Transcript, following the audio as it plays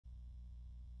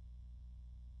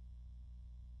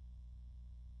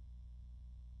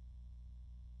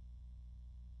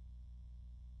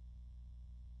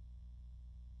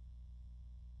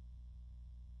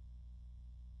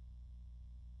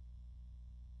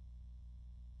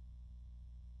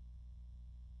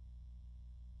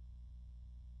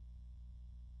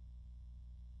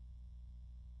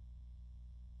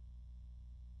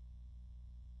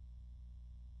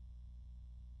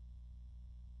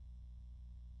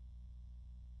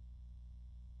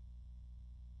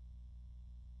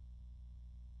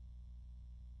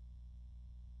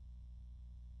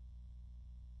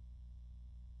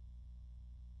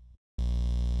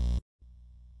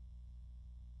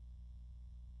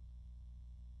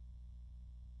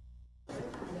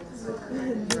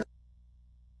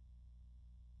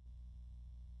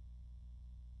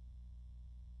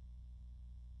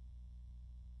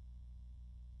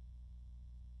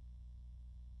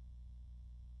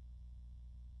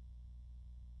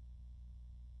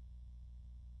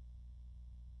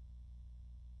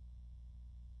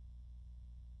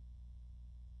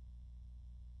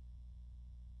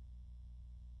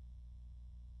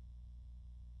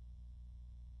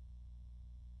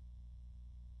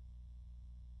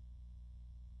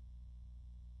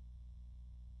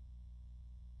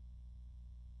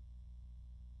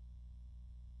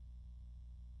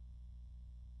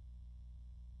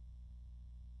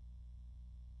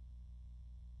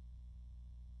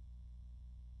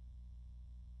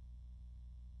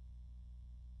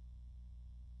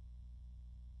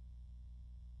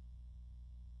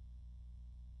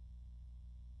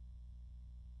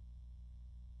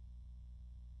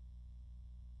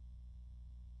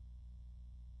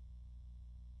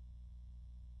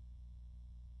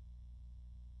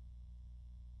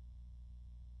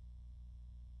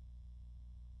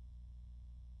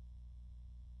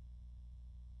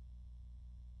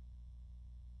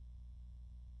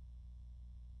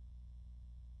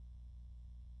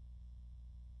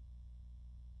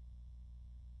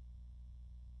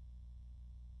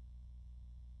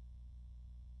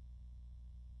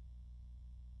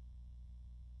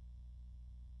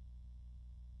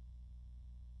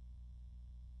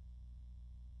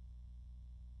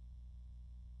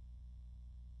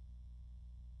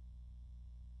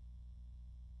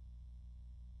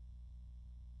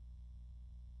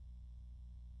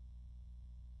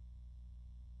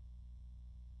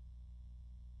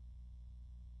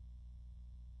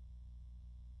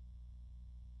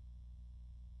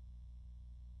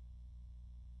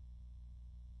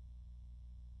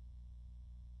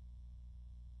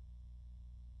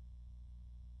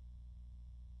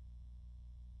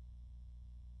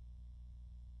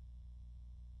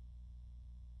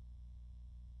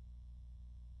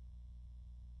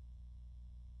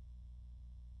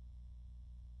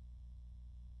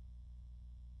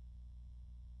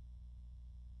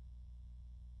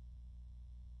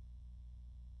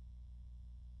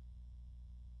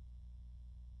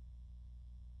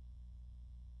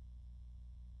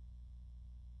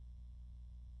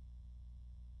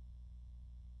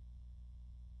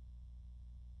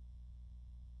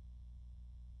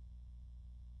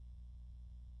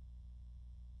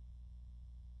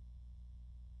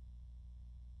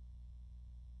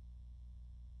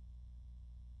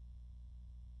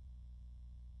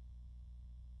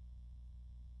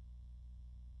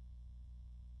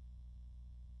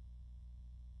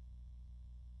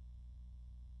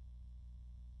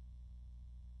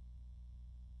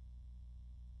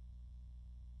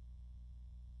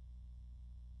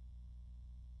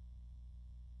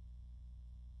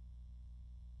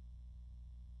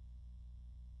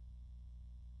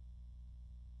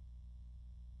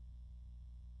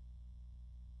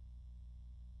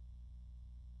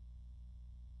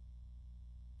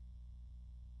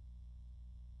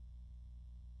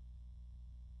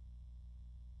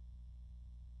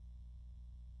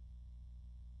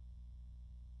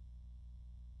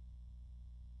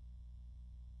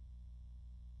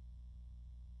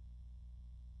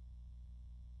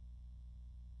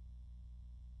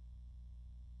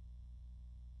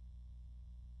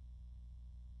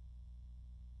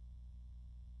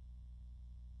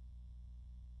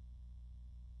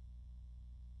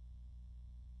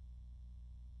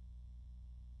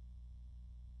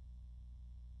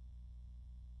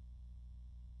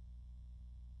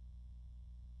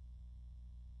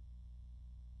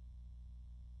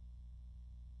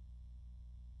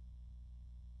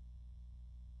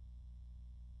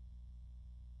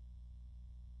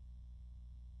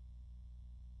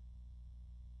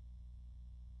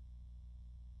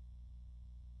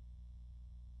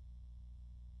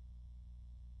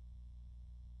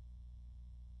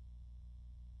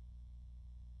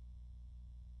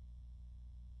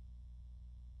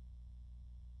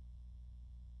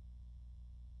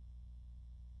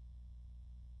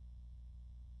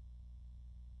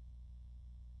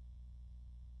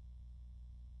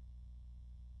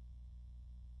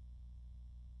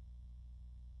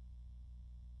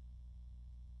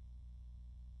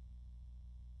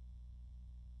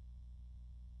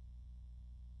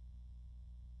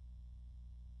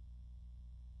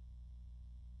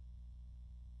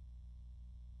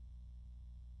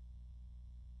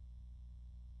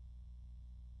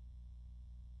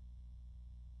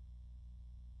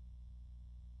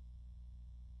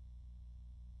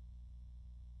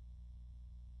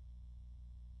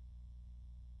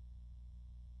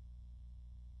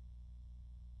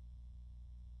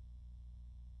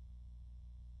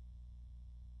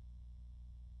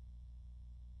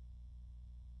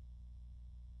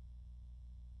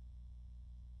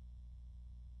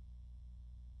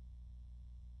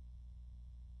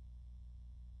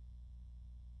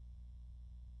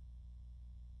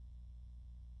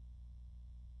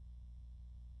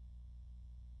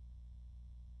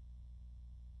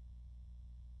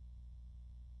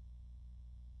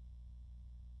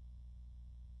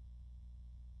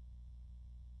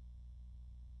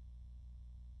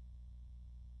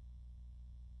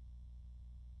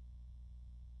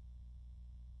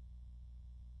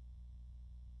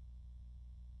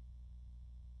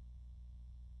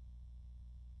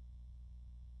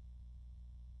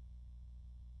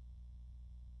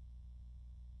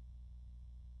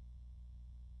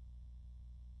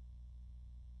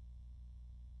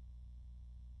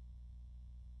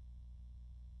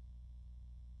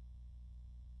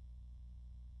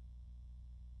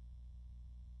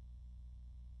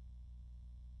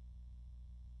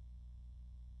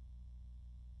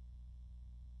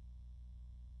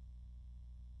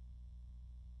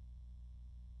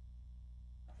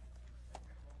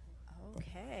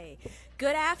Okay.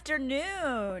 Good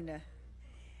afternoon.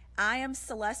 I am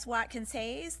Celeste Watkins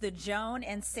Hayes, the Joan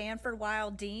and Sanford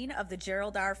Weill Dean of the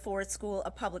Gerald R. Ford School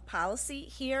of Public Policy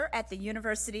here at the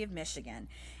University of Michigan.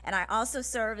 And I also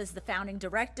serve as the founding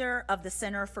director of the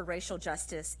Center for Racial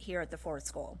Justice here at the Ford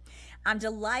School. I'm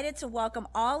delighted to welcome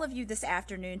all of you this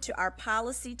afternoon to our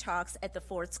Policy Talks at the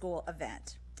Ford School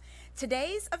event.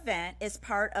 Today's event is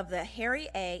part of the Harry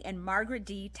A. and Margaret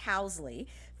D. Towsley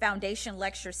Foundation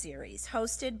Lecture Series,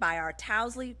 hosted by our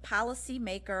Towsley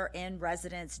Policymaker in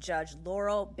Residence, Judge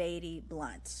Laurel Beatty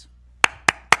Blunt.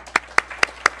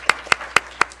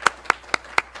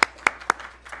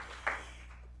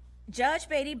 Judge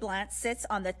Beatty Blunt sits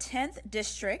on the 10th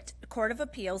District Court of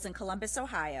Appeals in Columbus,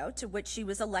 Ohio, to which she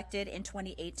was elected in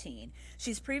 2018.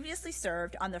 She's previously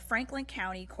served on the Franklin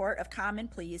County Court of Common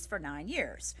Pleas for 9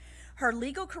 years. Her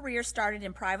legal career started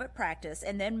in private practice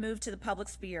and then moved to the public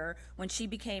sphere when she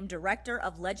became Director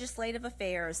of Legislative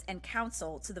Affairs and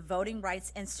Counsel to the Voting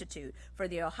Rights Institute for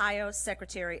the Ohio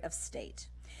Secretary of State.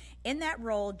 In that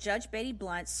role, Judge Beatty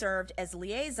Blunt served as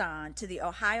liaison to the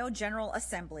Ohio General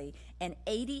Assembly and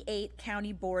 88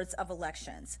 county boards of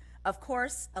elections. Of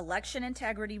course, election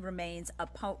integrity remains a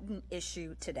potent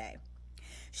issue today.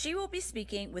 She will be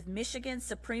speaking with Michigan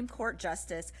Supreme Court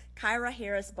Justice Kyra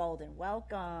Harris Bolden.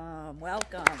 Welcome,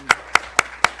 welcome.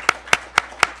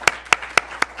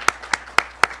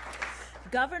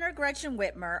 Governor Gretchen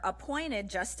Whitmer appointed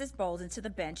Justice Bolden to the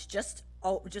bench just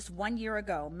 1 year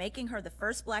ago, making her the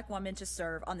first black woman to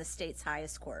serve on the state's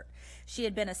highest court. She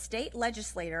had been a state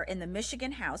legislator in the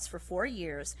Michigan House for 4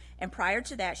 years, and prior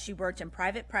to that, she worked in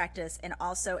private practice and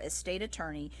also as state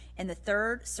attorney in the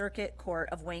Third Circuit Court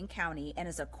of Wayne County and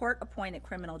as a court-appointed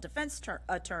criminal defense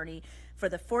attorney for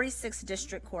the 46th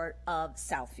District Court of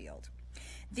Southfield.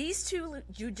 These two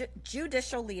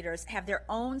judicial leaders have their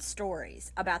own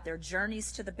stories about their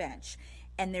journeys to the bench,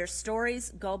 and their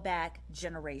stories go back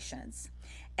generations.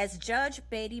 As Judge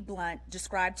Beatty Blunt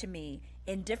described to me,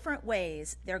 in different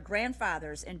ways, their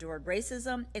grandfathers endured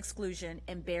racism, exclusion,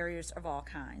 and barriers of all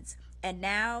kinds. And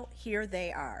now, here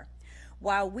they are.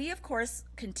 While we, of course,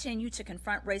 continue to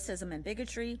confront racism and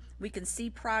bigotry, we can see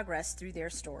progress through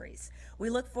their stories. We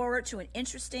look forward to an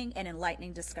interesting and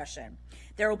enlightening discussion.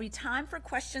 There will be time for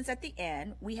questions at the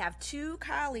end. We have two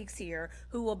colleagues here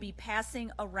who will be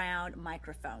passing around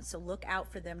microphones, so look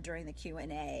out for them during the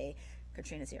Q&A.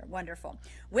 Katrina's here. Wonderful.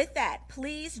 With that,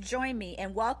 please join me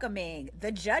in welcoming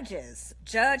the judges,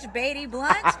 Judge Beatty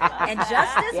Blunt and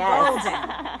Justice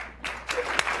Bolden.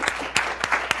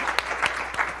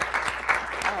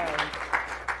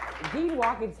 Dean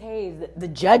Watkins Hayes, the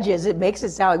judges, it makes it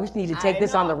sound like we just need to take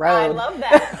this on the road. I love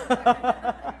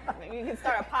that. Maybe you can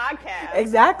start a podcast.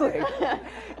 Exactly.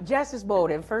 Justice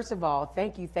Bolden, first of all,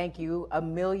 thank you a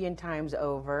million times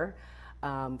over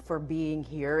for being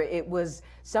here. It was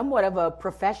somewhat of a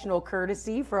professional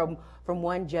courtesy from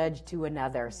one judge to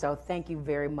another. So thank you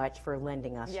very much for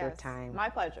lending us your time. My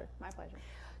pleasure. My pleasure.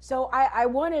 So I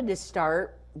wanted to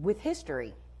start with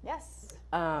history. Yes.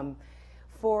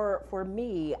 For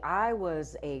me, I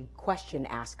was a question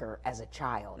asker as a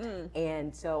child.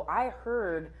 And so I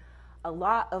heard a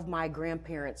lot of my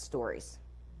grandparents' stories.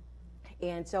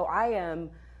 And so I am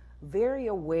very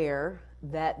aware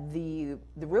that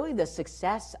really the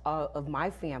success of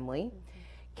my family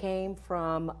came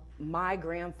from my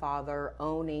grandfather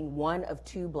owning one of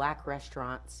two black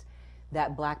restaurants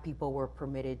that black people were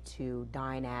permitted to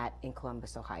dine at in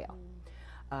Columbus, Ohio.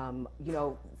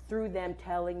 Through them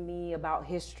telling me about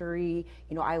history,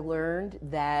 I learned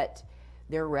that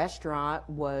their restaurant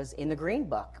was in the Green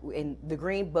Book, and the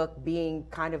Green Book being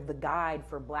kind of the guide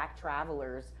for black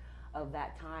travelers of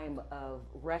that time of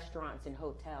restaurants and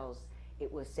hotels it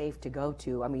was safe to go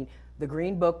to. I mean, the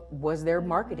Green Book was their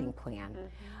marketing plan.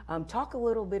 Talk a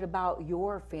little bit about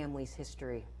your family's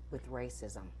history with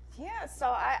racism. Yeah, so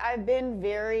I've been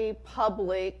very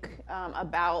public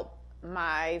about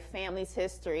my family's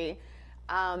history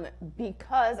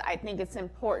because I think it's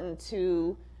important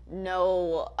to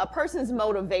know a person's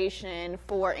motivation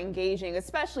for engaging,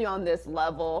 especially on this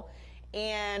level.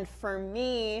 And for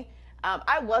me,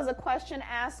 I was a question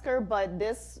asker, but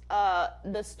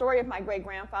the story of my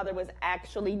great-grandfather was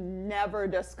actually never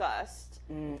discussed.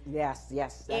 Yes.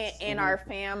 In our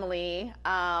family.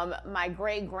 My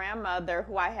great-grandmother,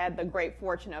 who I had the great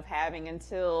fortune of having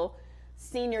until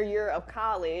senior year of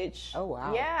college. Oh,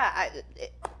 wow. Yeah,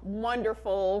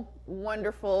 wonderful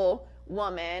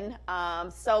woman.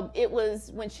 So it was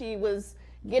when she was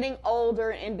getting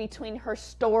older, in between her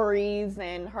stories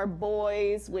and her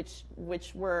boys, which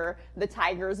were the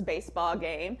Tigers baseball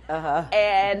game,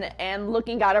 and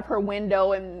looking out of her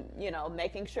window and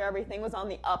making sure everything was on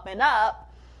the up and up.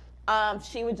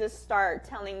 She would just start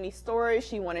telling me stories.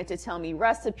 She wanted to tell me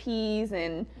recipes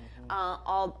and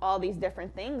all these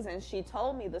different things. And she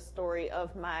told me the story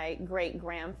of my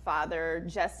great-grandfather,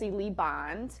 Jesse Lee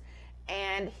Bond.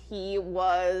 And he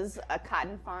was a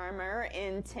cotton farmer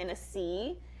in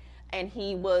Tennessee. And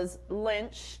he was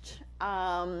lynched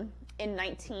in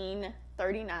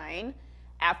 1939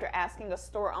 after asking a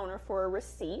store owner for a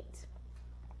receipt.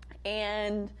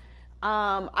 And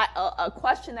a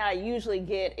question that I usually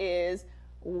get is,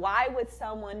 why would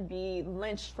someone be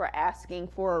lynched for asking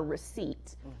for a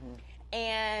receipt?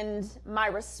 And my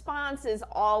response is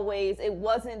always, it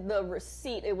wasn't the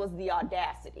receipt, it was the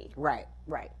audacity. Right,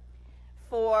 right.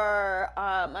 For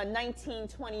a 19,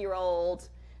 20-year-old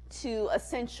to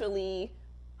essentially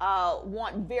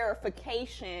want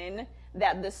verification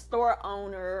that the store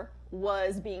owner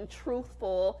was being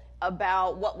truthful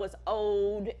about what was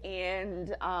owed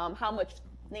and how much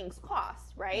things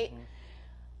cost, right?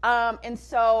 And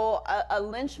so a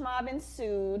lynch mob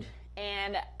ensued,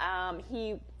 and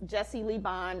Jesse Lee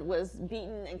Bond was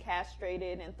beaten and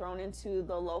castrated and thrown into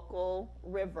the local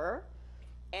river,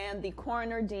 and the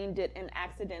coroner deemed it an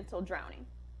accidental drowning.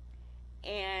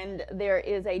 And there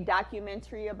is a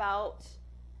documentary about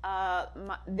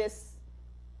this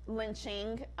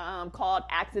lynching called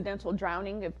Accidental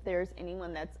Drowning. If there's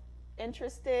anyone that's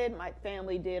interested, my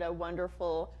family did a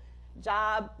wonderful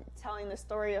job telling the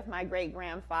story of my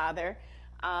great-grandfather.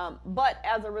 But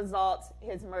as a result,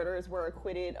 his murderers were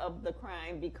acquitted of the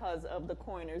crime because of the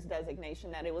coroner's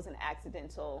designation that it was an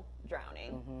accidental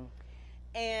drowning.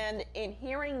 And in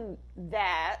hearing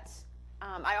that,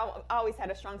 I always had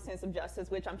a strong sense of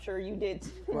justice, which I'm sure you did,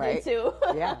 Right. did too.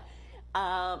 Yeah.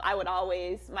 I would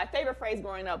always, my favorite phrase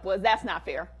growing up was, "That's not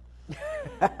fair."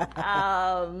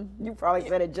 You probably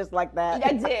said it just like that.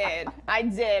 I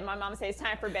did. My mom said, "It's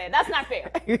time for bed." That's not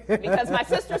fair. Because my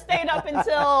sister stayed up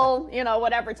until,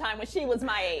 whatever time when she was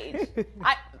my age.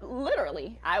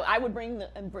 I would bring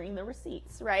the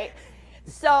receipts, right?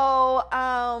 So,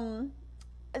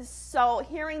 so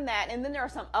hearing that, and then there are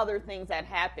some other things that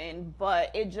happened,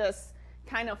 but it just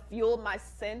kind of fueled my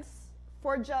sense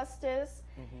for justice.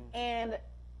 And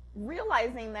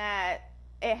realizing that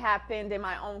it happened in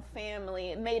my own family,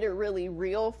 it made it really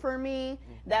real for me,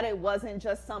 that it wasn't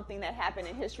just something that happened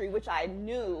in history, which I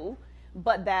knew,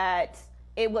 but that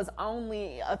it was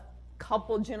only a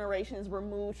couple generations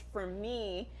removed from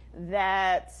me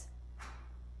that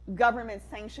government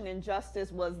sanctioned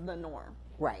injustice was the norm.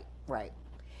 Right, right.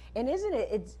 And isn't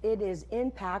it, it is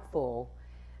impactful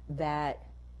that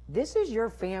this is your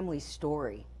family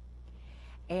story,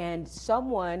 and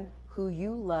someone who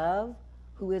you love,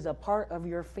 who is a part of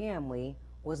your family,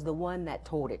 was the one that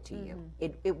told it to you.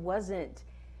 It wasn't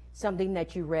something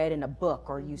that you read in a book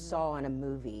or you saw in a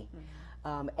movie.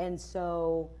 And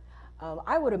so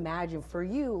I would imagine for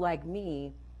you, like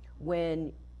me,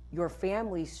 when your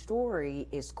family story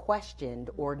is questioned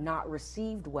or not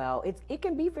received well, it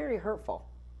can be very hurtful.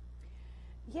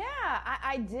 Yeah,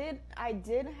 I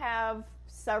did have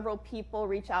several people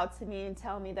reach out to me and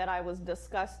tell me that I was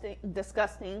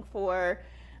disgusting for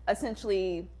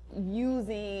essentially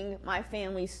using my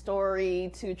family story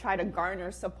to try to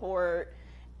garner support.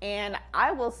 And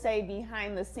I will say,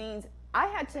 behind the scenes, I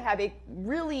had to have a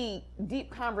really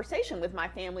deep conversation with my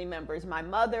family members, my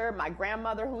mother, my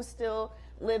grandmother who's still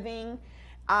living,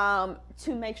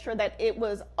 to make sure that it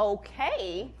was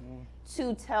okay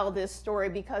to tell this story,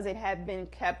 because it had been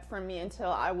kept from me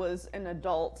until I was an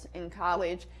adult in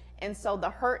college. And so the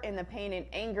hurt and the pain and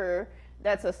anger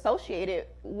that's associated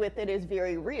with it is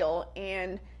very real.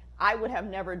 And I would have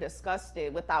never discussed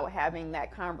it without having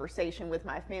that conversation with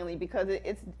my family, because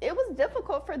it was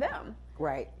difficult for them.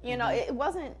 Right. It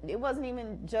wasn't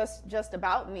even just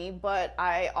about me, but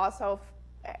I also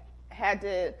had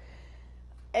to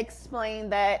explain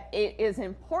that it is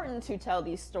important to tell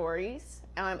these stories.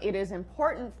 It is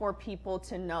important for people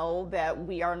to know that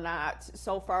we are not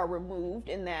so far removed,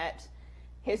 and that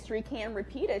history can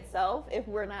repeat itself if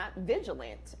we're not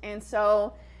vigilant. And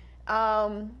so,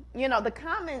 the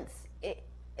comments,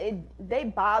 they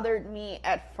bothered me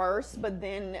at first, but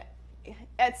then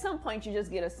at some point you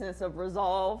just get a sense of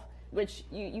resolve, which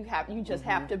you just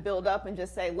have to build up and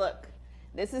just say, look,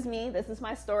 this is me, this is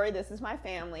my story, this is my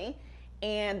family,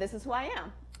 and this is who I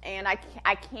am. And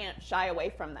I can't shy away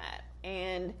from that.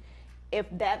 And if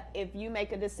you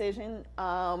make a decision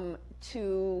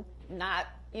to not,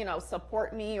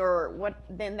 support me or what,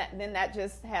 then that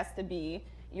just has to be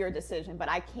your decision. But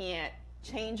I can't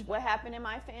change what happened in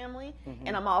my family,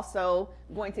 and I'm also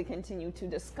going to continue to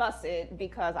discuss it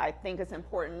because I think it's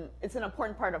important. It's an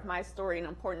important part of my story and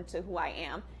important to who I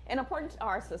am and important to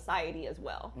our society as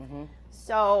well.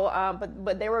 So,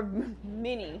 but there were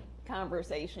many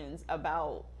conversations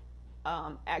about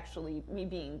actually me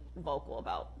being vocal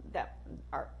about that,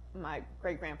 my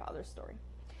great-grandfather's story.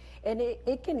 And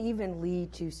it can even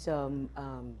lead to some,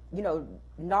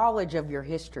 knowledge of your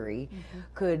history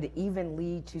could even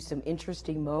lead to some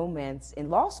interesting moments in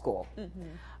law school.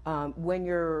 When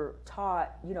you're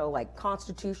taught, like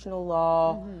constitutional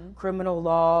law,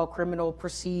 criminal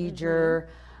procedure.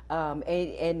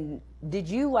 And did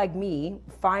you, like me,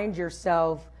 find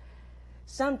yourself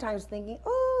sometimes thinking,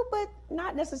 oh, but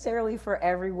not necessarily for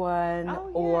everyone,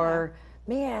 or,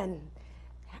 man,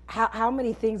 how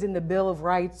many things in the Bill of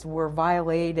Rights were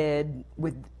violated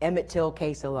with Emmett Till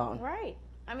case alone? Right.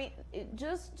 I mean,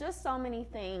 just so many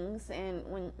things. And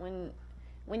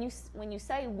when you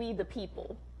say we the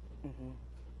people,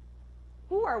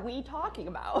 who are we talking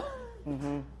about?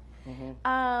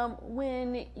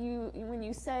 When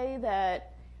you say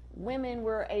that women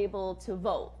were able to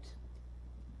vote,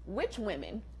 which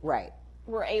women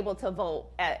were able to vote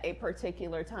at a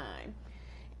particular time?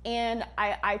 And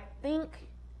I think,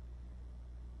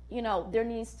 there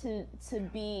needs to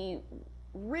be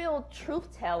real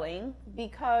truth-telling,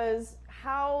 because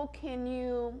how can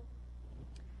you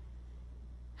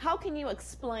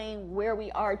explain where we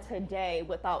are today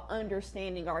without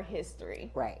understanding our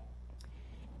history? Right.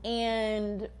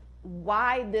 And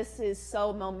why this is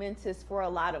so momentous for a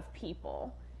lot of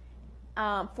people.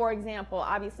 For example,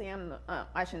 obviously,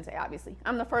 I shouldn't say obviously,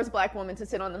 I'm the first black woman to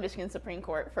sit on the Michigan Supreme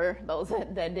Court, for those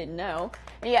that didn't know.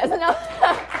 Yes, no.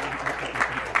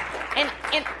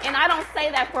 And I don't say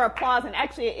that for applause, and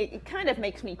actually it kind of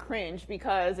makes me cringe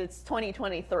because it's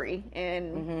 2023,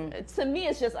 and to me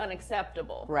it's just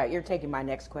unacceptable. Right, you're taking my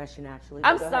next question, actually.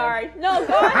 I'm sorry. Ahead. No,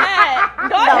 go ahead.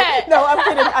 Go ahead. No,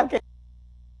 I'm kidding.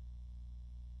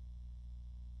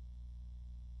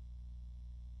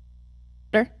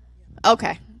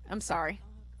 Okay, I'm sorry.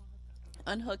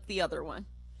 Unhook the other one.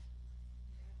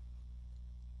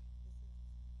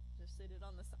 Just sit it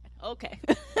on the side. Okay.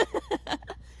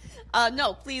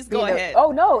 No, please go ahead.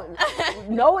 Oh no,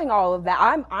 knowing all of that,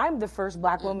 I'm the first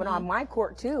black woman on my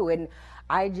court too, and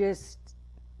I just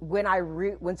when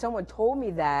someone told me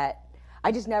that,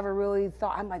 I just never really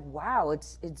thought. I'm like, wow,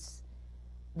 it's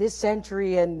this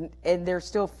century and they're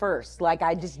still first. Like,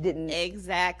 I just didn't.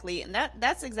 Exactly, and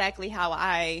that's exactly how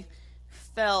I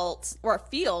felt or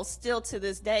feel still to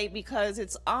this day, because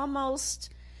it's almost,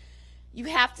 you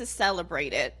have to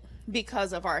celebrate it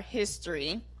because of our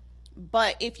history.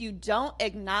 But if you don't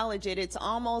acknowledge it, it's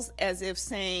almost as if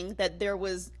saying that there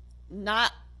was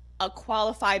not a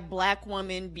qualified black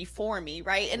woman before me,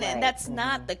 right? And that's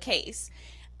not the case.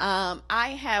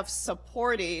 I have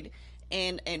supported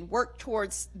and worked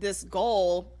towards this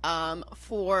goal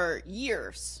for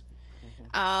years,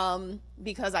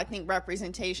 because I think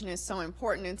representation is so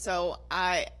important. And so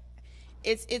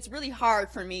it's really hard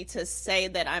for me to say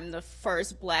that I'm the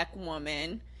first black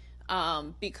woman,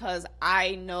 because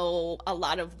I know a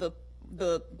lot of the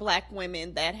black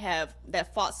women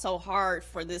that fought so hard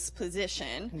for this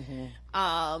position.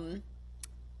 And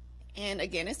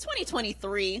again, it's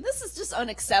 2023. This is just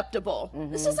unacceptable.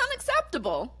 This is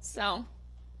unacceptable. So,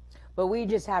 but we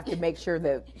just have to make sure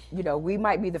that, we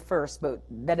might be the first, but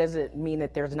that doesn't mean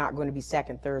that there's not going to be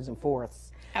second, thirds, and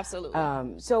fourths.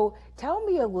 Absolutely. So tell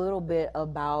me a little bit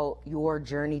about your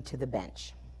journey to the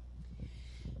bench.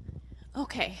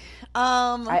 Okay.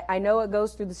 I know it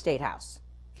goes through the State House.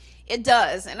 It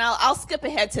does, and I'll skip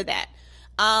ahead to that.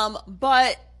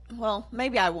 But, well,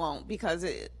 maybe I won't, because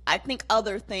I think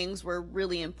other things were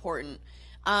really important,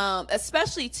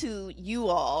 especially to you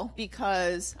all,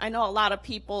 because I know a lot of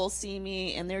people see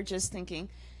me and they're just thinking,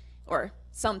 or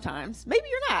sometimes, maybe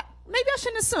you're not. Maybe I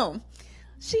shouldn't assume.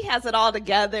 She has it all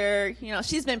together.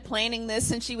 She's been planning this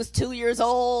since she was 2 years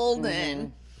old,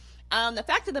 and the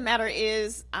fact of the matter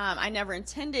is, I never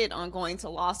intended on going to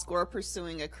law school or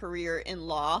pursuing a career in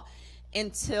law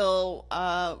until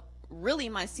really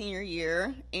my senior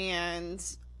year. And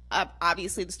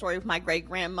obviously the story of my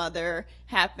great-grandmother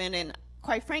happened, and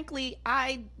quite frankly,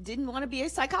 I didn't want to be a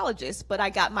psychologist, but I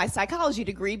got my psychology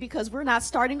degree because we're not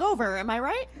starting over. Am I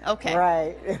right? Okay.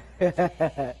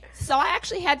 Right. So I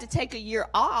actually had to take a year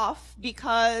off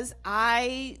because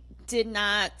I did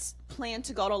not plan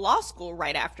to go to law school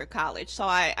right after college. So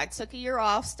I took a year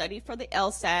off, studied for the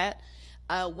LSAT,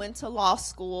 went to law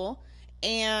school,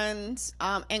 and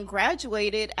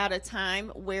graduated at a time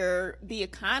where the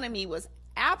economy was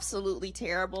absolutely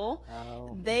terrible.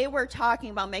 Oh. They were talking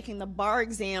about making the bar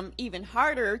exam even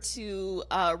harder to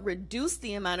reduce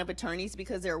the amount of attorneys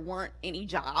because there weren't any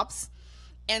jobs.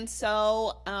 And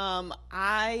so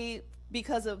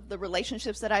because of the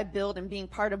relationships that I built and being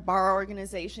part of bar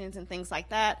organizations and things like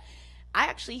that, I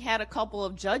actually had a couple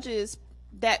of judges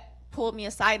that pulled me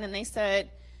aside and they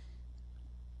said,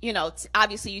 you know,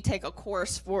 obviously you take a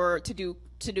course to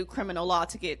do criminal law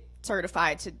to get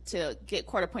certified to get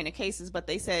court-appointed cases, but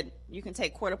they said you can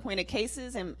take court-appointed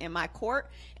cases in my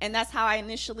court, and that's how I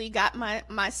initially got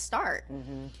my start.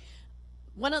 Mm-hmm.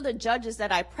 One of the judges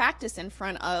that I practiced in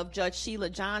front of, Judge Sheila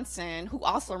Johnson, who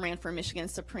also ran for Michigan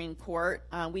Supreme Court,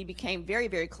 we became very,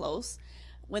 very close.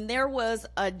 When there was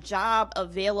a job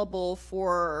available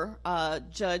for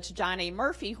Judge John A.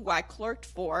 Murphy, who I clerked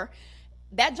for,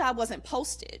 that job wasn't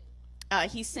posted.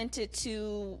 He sent it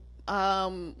to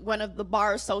one of the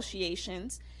bar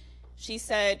associations. She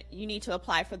said, you need to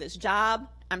apply for this job.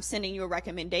 I'm sending you a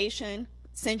recommendation.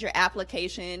 Send your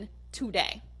application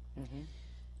today. Mm-hmm.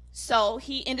 So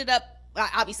he ended up,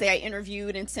 obviously I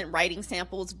interviewed and sent writing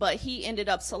samples, but he ended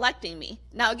up selecting me.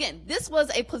 Now again, this was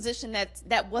a position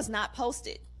that was not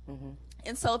posted. Mm-hmm.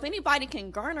 And so if anybody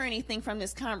can garner anything from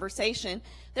this conversation,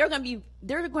 there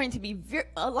are going to be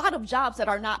a lot of jobs that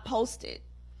are not posted.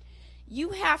 You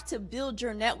have to build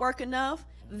your network enough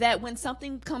that when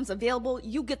something becomes available,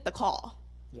 you get the call.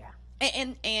 Yeah.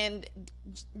 And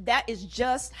that is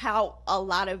just how a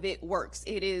lot of it works.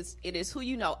 It is who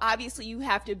you know. Obviously, you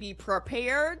have to be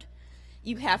prepared.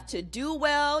 You have to do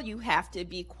well. You have to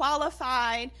be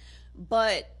qualified.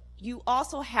 But you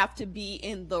also have to be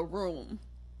in the room.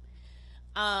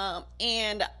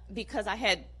 And because I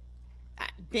had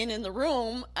been in the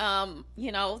room,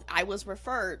 you know, I was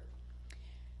referred.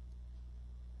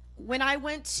 When I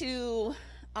went to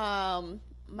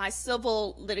my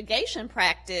civil litigation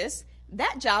practice,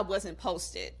 that job wasn't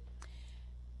posted.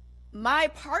 My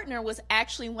partner was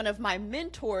actually one of my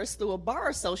mentors through a bar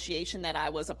association that I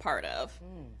was a part of.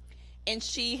 And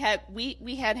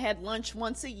we had lunch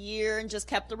once a year and just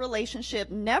kept the relationship,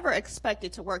 never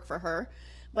expected to work for her,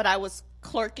 but I was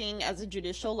clerking as a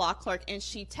judicial law clerk, and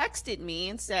she texted me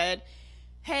and said,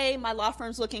 hey, my law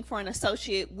firm's looking for an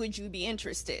associate, would you be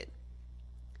interested?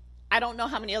 I don't know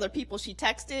how many other people she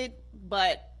texted,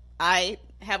 but I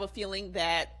have a feeling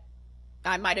that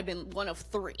I might have been one of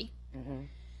three. Mm-hmm.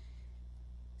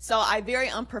 So I very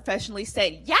unprofessionally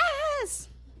said, yes,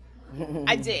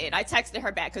 I did. I texted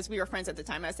her back because we were friends at the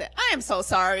time. I said, I am so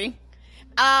sorry.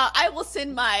 I will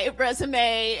send my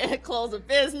resume at close of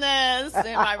business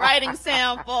and my writing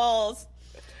samples.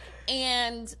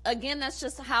 And again, that's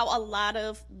just how a lot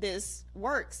of this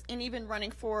works. And even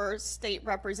running for state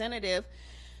representative,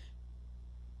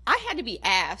 I had to be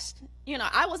asked. You know,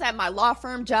 I was at my law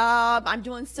firm job. I'm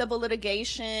doing civil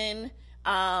litigation.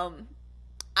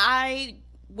 I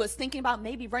was thinking about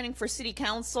maybe running for city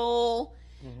council.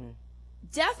 Mm-hmm.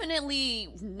 Definitely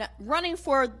running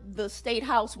for the state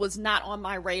house was not on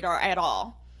my radar at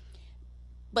all.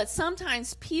 But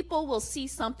sometimes people will see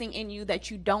something in you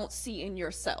that you don't see in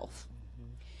yourself.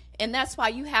 Mm-hmm. And that's why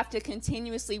you have to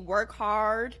continuously work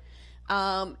hard.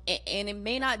 And it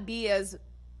may not be as,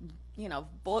 you know,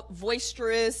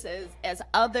 boisterous as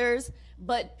others,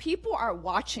 but people are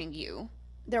watching you.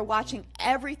 They're watching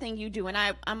everything you do. And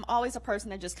I'm always a person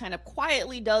that just kind of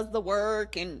quietly does the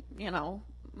work and, you know,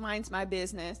 minds my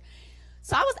business.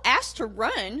 So I was asked to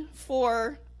run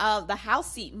for the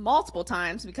House seat multiple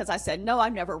times because I said, no,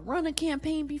 I've never run a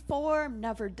campaign before. I've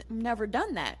never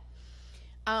done that.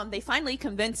 They finally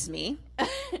convinced me.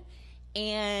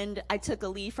 And I took a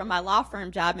leave from my law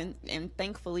firm job, and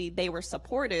thankfully they were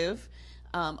supportive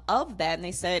of that. And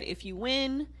they said, if you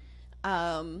win,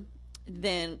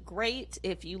 then great.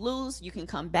 If you lose, you can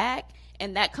come back.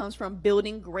 And that comes from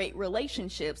building great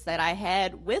relationships that I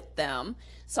had with them.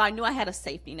 So I knew I had a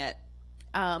safety net.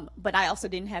 But I also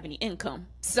didn't have any income.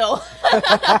 So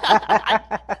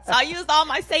I used all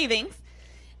my savings.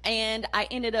 And I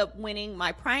ended up winning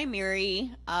my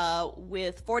primary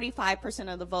with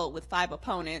 45% of the vote with 5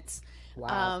 opponents.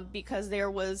 Wow. Because there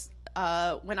was,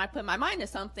 when I put my mind to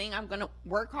something, I'm going to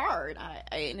work hard.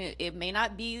 And it may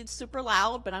not be super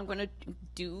loud, but I'm going to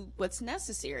do what's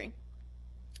necessary.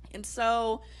 And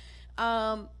so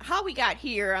how we got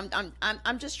here,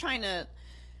 I'm just trying to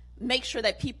make sure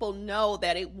that people know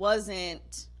that it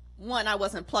wasn't, one, I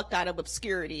wasn't plucked out of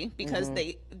obscurity because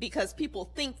mm-hmm. because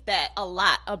people think that a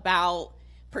lot about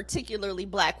particularly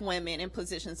Black women in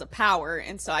positions of power,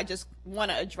 and so I just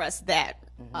want to address that.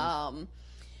 Mm-hmm.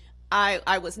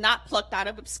 I was not plucked out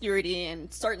of obscurity,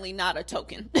 and certainly not a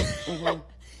token. Mm-hmm.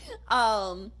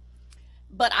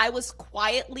 But I was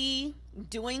quietly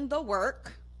doing the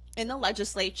work in the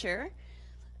legislature.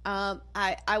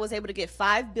 I was able to get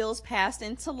 5 bills passed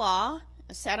into law.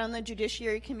 I sat on the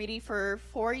Judiciary Committee for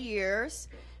 4 years,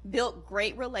 built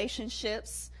great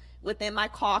relationships within my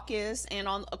caucus and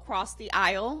across the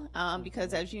aisle,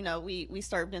 because as you know, we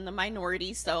served in the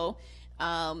minority. So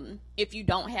if you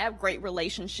don't have great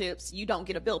relationships, you don't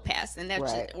get a bill passed, and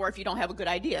that's Right. or if you don't have a good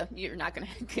idea, you're not going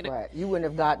to get it. Right. You wouldn't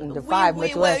have gotten the 5,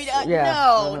 much less.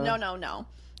 No.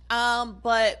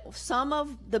 But some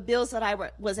of the bills that I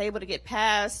was able to get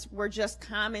passed were just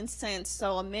common sense.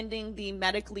 So amending the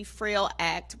Medically Frail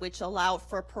Act, which allowed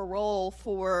for parole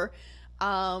for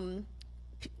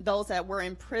those that were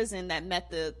in prison that met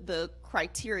the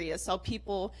criteria. So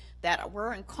people that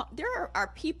were there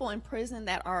are people in prison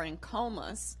that are in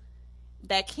comas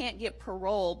that can't get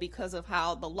parole because of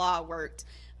how the law worked.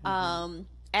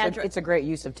 It's a great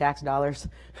use of tax dollars.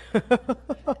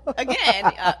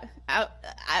 Again,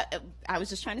 I was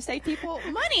just trying to save people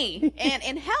money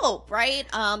and help, right?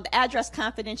 The Address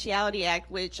Confidentiality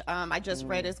Act, which I just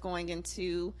read is going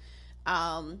into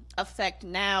effect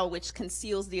now, which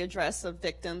conceals the address of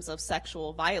victims of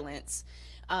sexual violence.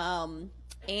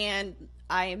 And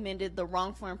I amended the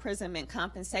Wrongful Imprisonment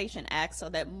Compensation Act so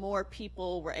that more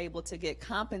people were able to get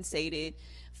compensated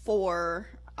for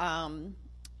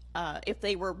if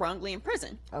they were wrongly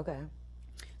imprisoned. Okay.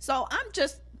 So I'm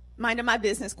just minding my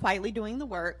business, quietly doing the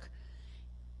work.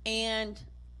 And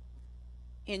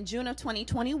in June of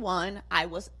 2021, I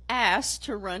was asked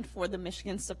to run for the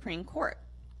Michigan Supreme Court.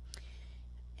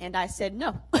 And I said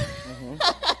no.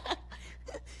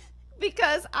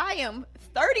 Because I am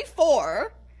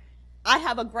 34. I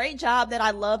have a great job that I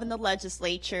love in the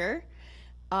legislature.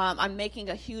 I'm making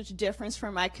a huge difference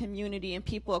for my community and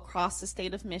people across the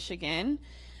state of Michigan.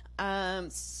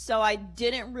 So I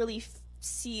didn't really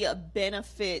see a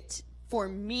benefit for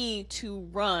me to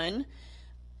run,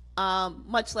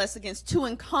 much less against 2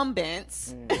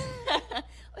 incumbents.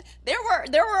 There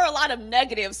were a lot of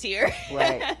negatives here.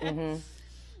 Right.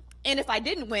 And if I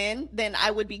didn't win, then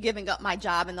I would be giving up my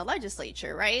job in the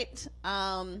legislature, right?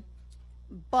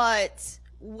 But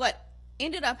what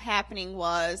ended up happening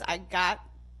was I got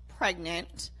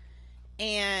pregnant,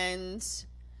 and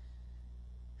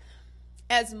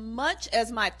as much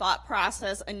as my thought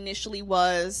process initially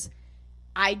was,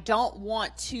 I don't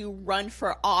want to run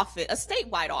for office, a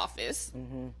statewide office,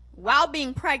 while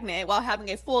being pregnant, while having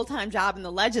a full-time job in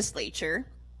the legislature,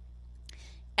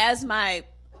 as my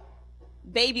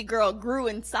baby girl grew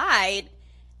inside,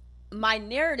 my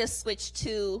narrative switched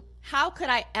to, how could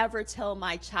I ever tell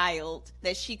my child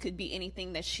that she could be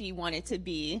anything that she wanted to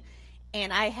be?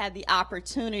 And I had the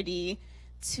opportunity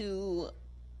to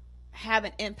have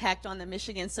an impact on the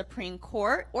Michigan Supreme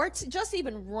Court, or to just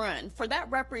even run for that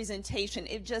representation.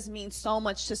 It just means so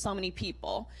much to so many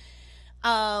people.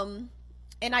 And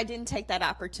I didn't take that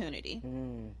opportunity.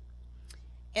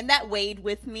 And that weighed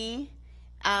with me.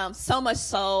 So much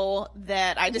so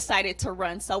that I decided to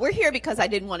run. So we're here because I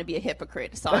didn't want to be a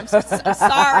hypocrite. So I'm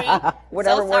sorry.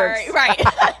 Whatever so sorry. works. Right.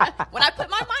 When I put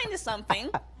my mind to something.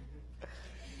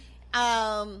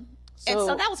 And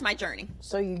so that was my journey.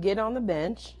 So you get on the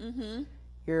bench.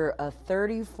 You're a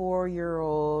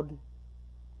 34-year-old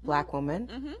black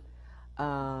woman.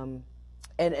 And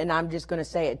I'm just going to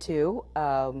say it too.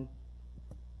 And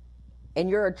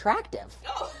you're attractive.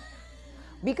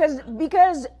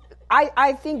 Because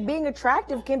I think being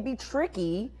attractive can be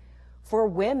tricky for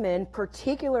women,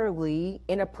 particularly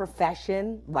in a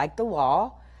profession like the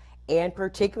law, and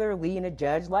particularly in a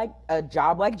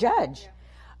job like judge.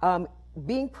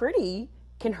 Being pretty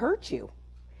can hurt you,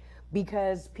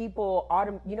 because people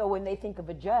when they think of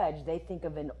a judge, they think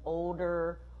of an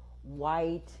older,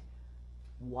 white,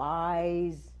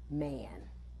 wise man,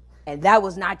 and that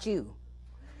was not you.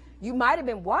 You might have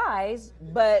been wise,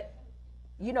 but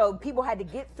people had to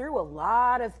get through a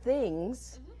lot of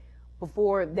things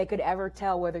before they could ever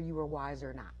tell whether you were wise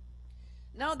or not.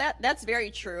 No, that's very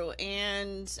true.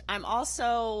 And I'm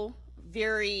also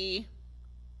very,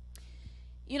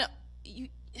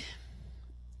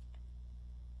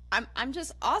 I'm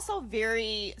just also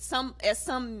very, as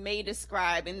some may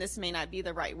describe, and this may not be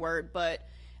the right word, but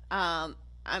I'm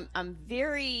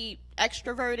very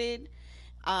extroverted.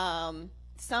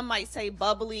 Some might say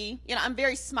bubbly. I'm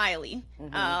very smiley.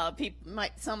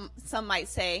 Some might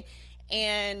say,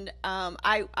 and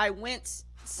I went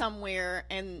somewhere,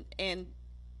 and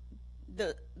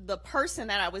the person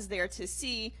that I was there to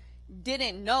see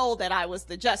didn't know that I was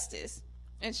the justice,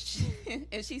 and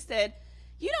she said,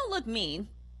 "You don't look mean.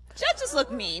 Judges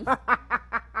look mean.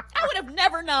 I would have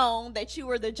never known that you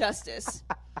were the justice."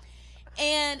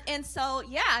 And so,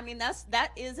 yeah, I mean,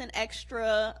 that is an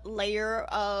extra layer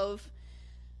of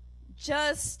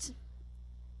just,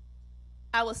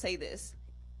 I will say this,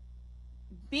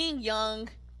 being young,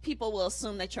 people will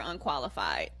assume that you're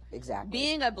unqualified. Exactly.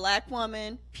 Being a black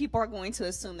woman, people are going to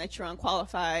assume that you're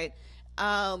unqualified.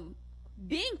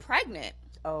 Being pregnant.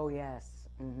 Oh, yes.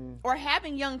 Or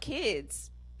having young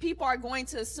kids, people are going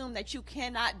to assume that you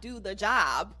cannot do the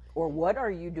job. Or what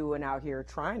are you doing out here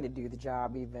trying to do the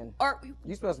job even? Or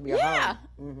you're supposed to be at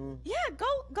home. Yeah, go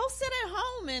sit at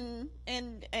home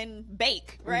and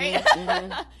bake, right?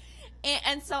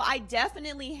 And so I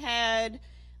definitely had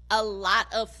a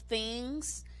lot of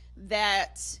things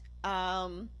that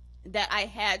that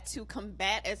I had to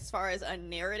combat as far as a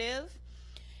narrative.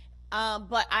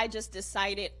 But I just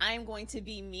decided I'm going to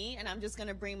be me, and I'm just going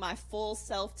to bring my full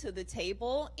self to the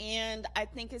table. And I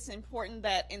think it's important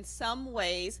that in some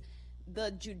ways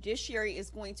the judiciary is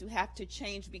going to have to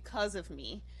change because of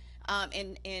me,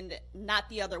 and not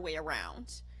the other way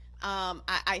around.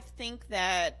 I think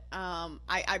that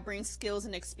I bring skills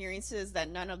and experiences that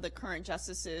none of the current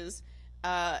justices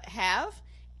have.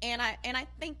 And I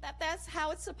think that that's how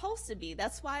it's supposed to be.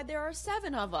 That's why there are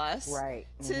 7 of us, right?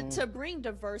 To bring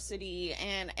diversity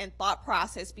and thought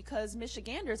process, because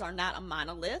Michiganders are not a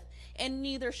monolith, and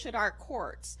neither should our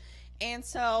courts. And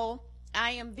so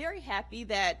I am very happy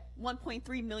that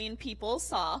 1.3 million people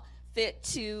saw fit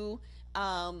to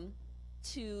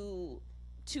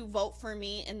vote for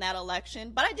me in that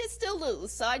election, but I did still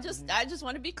lose. So I just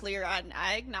want to be clear.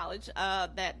 I acknowledge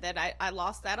that I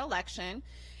lost that election.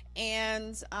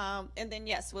 And then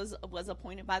yes, was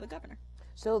appointed by the governor.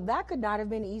 So that could not have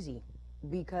been easy,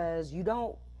 because you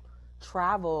don't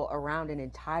travel around an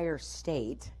entire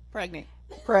state pregnant,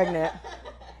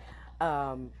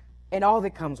 and all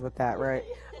that comes with that, right?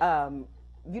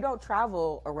 You don't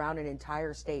travel around an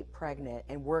entire state pregnant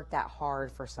and work that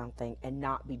hard for something and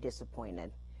not be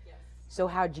disappointed. Yes. So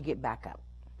how'd you get back up?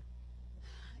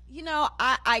 You know,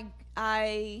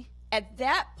 I at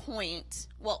that point,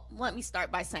 well, let me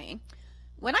start by saying,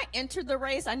 when I entered the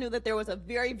race, I knew that there was a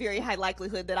very, very high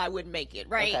likelihood that I would make it,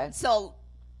 right? Okay. So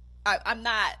I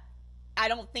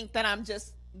don't think that I'm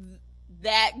just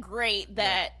that great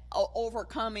that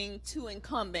overcoming 2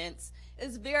 incumbents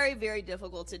is very, very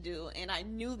difficult to do. And I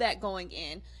knew that going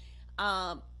in.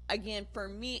 Again, for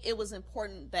me, it was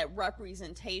important that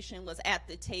representation was at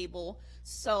the table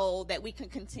so that we can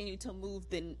continue to move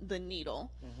the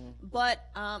needle. But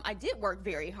I did work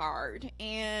very hard.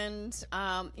 And,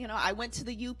 I went to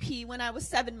the UP when I was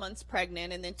 7 months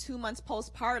pregnant and then 2 months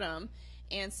postpartum.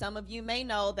 And some of you may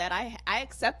know that I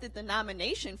accepted the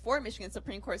nomination for Michigan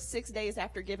Supreme Court 6 days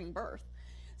after giving birth.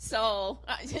 So,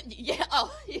 yeah.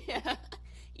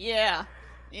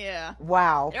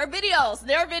 Wow. There are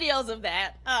videos of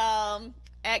that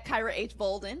at Kyra H.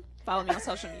 Bolden. Follow me on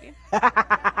social media.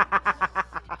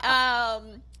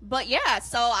 But yeah,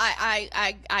 so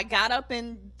I got up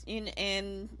and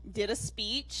did a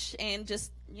speech and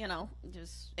just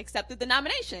accepted the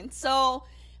nomination. So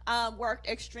worked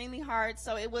extremely hard.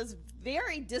 So it was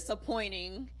very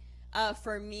disappointing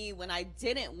for me when I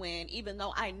didn't win, even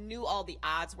though I knew all the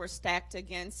odds were stacked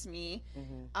against me.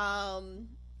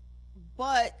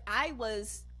 But I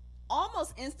was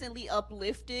almost instantly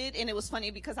uplifted, and it was funny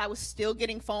because I was still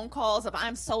getting phone calls of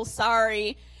 "I'm so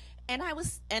sorry,"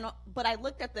 but I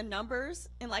looked at the numbers,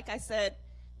 and like I said,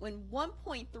 when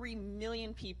 1.3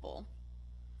 million people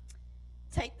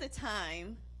take the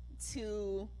time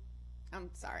to, I'm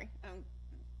sorry,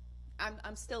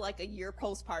 I'm still like a year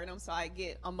postpartum, so I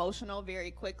get emotional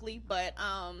very quickly, but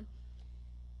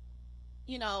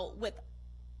with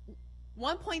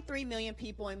 1.3 million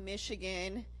people in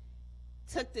Michigan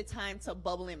took the time to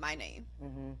bubble in my name.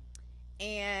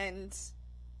 And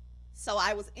so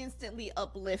I was instantly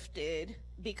uplifted,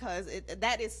 because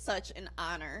that is such an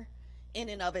honor in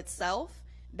and of itself,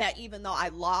 that even though I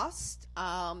lost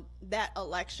that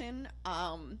election,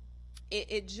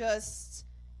 it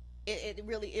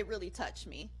really touched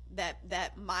me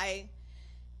that my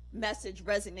message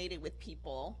resonated with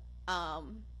people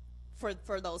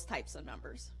for those types of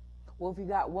numbers. Well, if you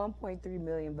got 1.3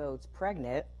 million votes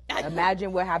pregnant,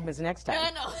 imagine what happens next time.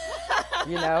 I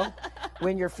know.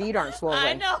 When your feet aren't swollen.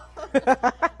 I know.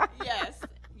 Yes,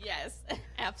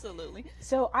 absolutely.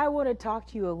 So I want to talk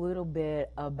to you a little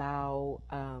bit about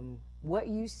what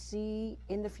you see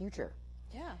in the future.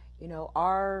 Yeah.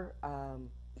 Our,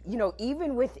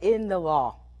 even within the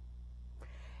law,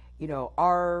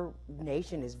 our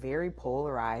nation is very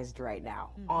polarized right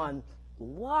now on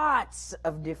lots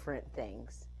of different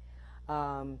things.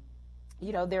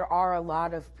 There are a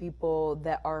lot of people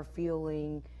that are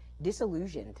feeling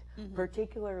disillusioned,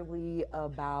 particularly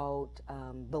about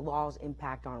the law's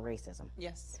impact on racism.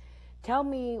 Yes. Tell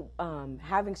me,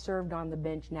 having served on the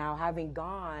bench now, having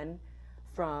gone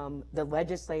from the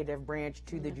legislative branch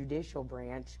to the judicial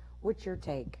branch, what's your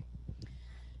take?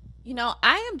 You know,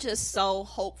 I am just so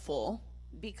hopeful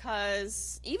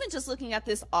because even just looking at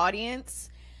this audience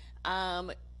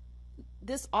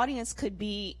could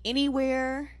be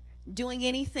anywhere doing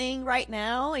anything right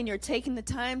now, and you're taking the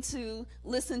time to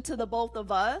listen to the both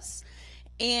of us.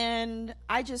 And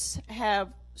I just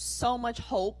have so much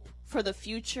hope for the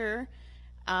future.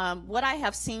 What I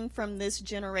have seen from this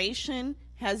generation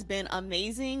has been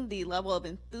amazing. The level of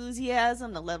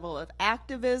enthusiasm, the level of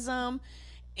activism,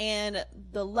 and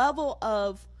the level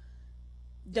of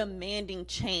demanding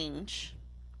change.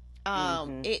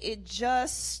 It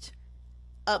just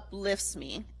uplifts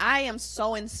me. I am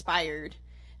so inspired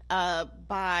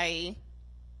by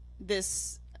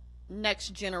this next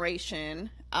generation,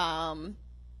 by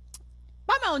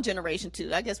my own generation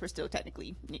too. I guess we're still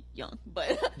technically young,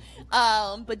 but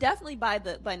definitely by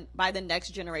the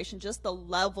next generation. Just the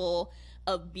level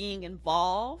of being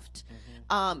involved,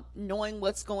 knowing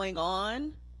what's going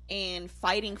on, and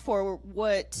fighting for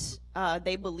what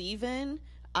they believe in.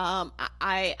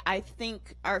 I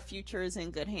think our future is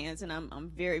in good hands, and I'm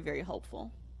very, very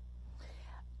hopeful.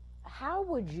 How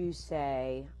would you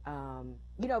say,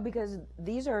 because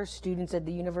these are students at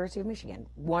the University of Michigan,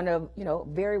 one of,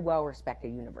 very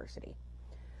well-respected university.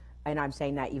 And I'm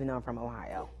saying that even though I'm from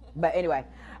Ohio. But anyway,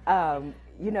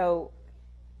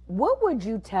 what would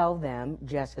you tell them,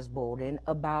 Justice Bolden,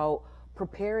 about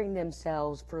preparing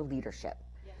themselves for leadership?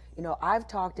 Yes. I've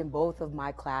talked in both of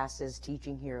my classes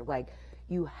teaching here, like,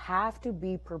 you have to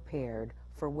be prepared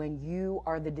for when you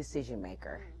are the decision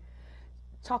maker.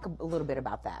 Talk a little bit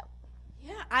about that.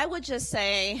 Yeah, I would just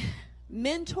say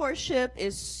mentorship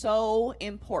is so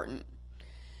important.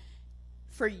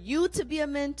 For you to be a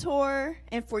mentor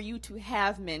and for you to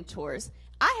have mentors.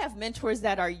 I have mentors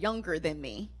that are younger than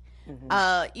me.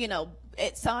 So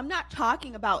I'm not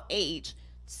talking about age.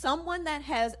 Someone that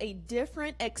has a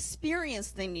different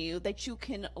experience than you that you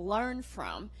can learn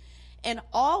from. And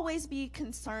always be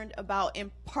concerned about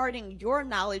imparting your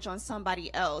knowledge on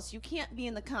somebody else. You can't be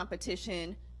in the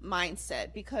competition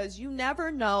mindset because you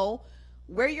never know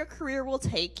where your career will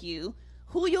take you,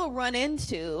 who you'll run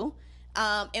into,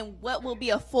 and what will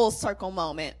be a full circle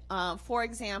moment. For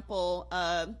example,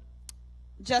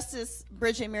 Justice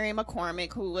Bridget Mary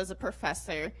McCormick, who was a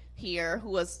professor here, who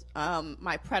was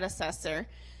my predecessor,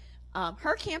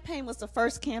 her campaign was the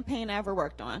first campaign I ever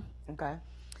worked on. Okay.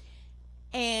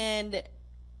 And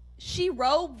she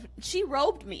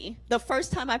robed me. The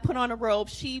first time I put on a robe,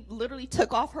 she literally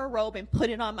took off her robe and put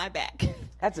it on my back.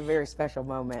 That's a very special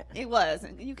moment. It was.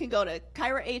 And you can go to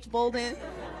Kyra H. Bolden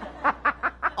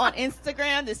on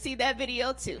Instagram to see that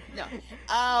video too. No.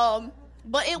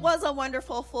 But it was a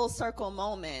wonderful full circle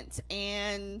moment.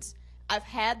 And I've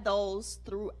had those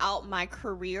throughout my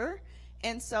career.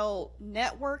 And so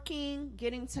networking,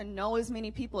 getting to know as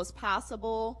many people as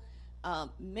possible,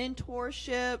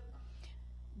 mentorship,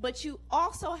 but you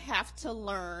also have to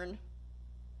learn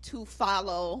to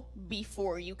follow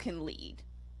before you can lead.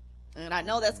 And I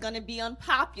know that's going to be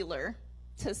unpopular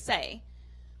to say,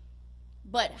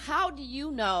 but how do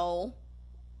you know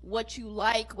what you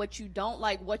like, what you don't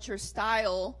like, what your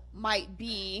style might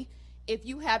be if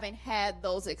you haven't had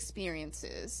those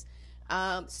experiences?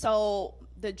 So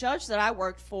the judge that I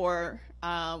worked for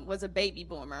was a baby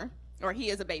boomer, or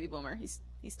he is a baby boomer. He's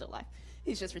still alive.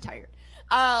 He's just retired.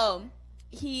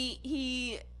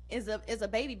 He is a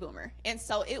baby boomer, and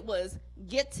so it was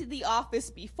get to the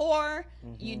office before.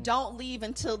 You don't leave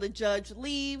until the judge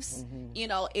leaves.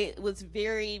 It was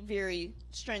very, very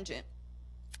stringent,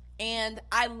 and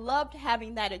I loved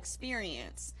having that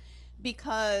experience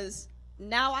because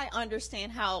now I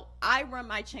understand how I run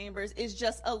my chambers is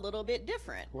just a little bit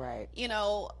different. Right.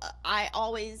 I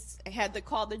always had to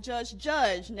call the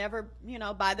judge, never,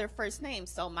 by their first name.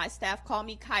 So my staff call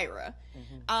me Kyra.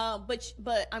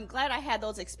 But I'm glad I had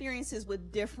those experiences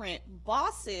with different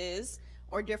bosses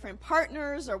or different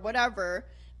partners or whatever,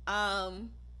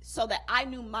 so that I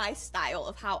knew my style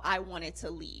of how I wanted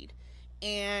to lead.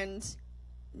 And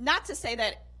not to say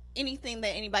that anything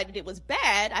that anybody did was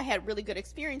bad. I had really good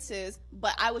experiences,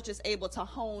 but I was just able to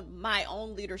hone my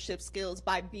own leadership skills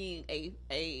by being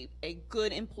a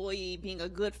good employee, being a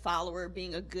good follower,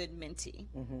 being a good mentee.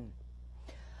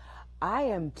 I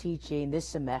am teaching this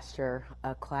semester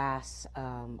a class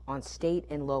on state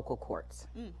and local courts.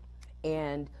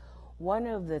 And one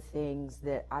of the things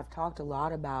that I've talked a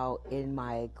lot about in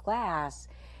my class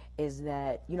is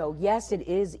that, yes, it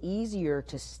is easier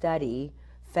to study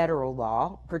federal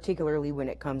law, particularly when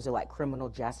it comes to like criminal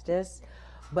justice.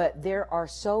 But there are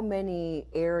so many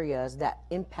areas that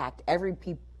impact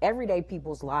everyday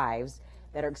people's lives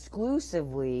that are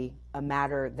exclusively a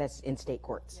matter that's in state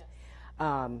courts.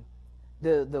 Yes.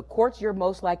 The courts you're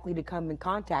most likely to come in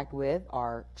contact with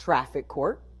are traffic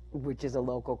court, which is a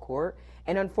local court,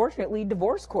 and unfortunately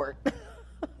divorce court.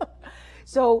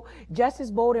 So,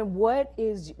 Justice Bolden,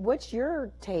 what's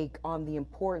your take on the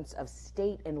importance of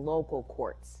state and local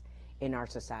courts in our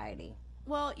society?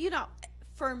 Well,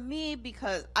 for me,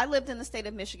 because I lived in the state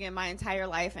of Michigan my entire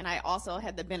life, and I also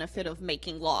had the benefit of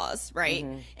making laws, right?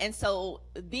 Mm-hmm. And so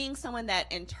being someone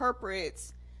that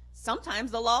interprets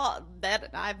sometimes the law that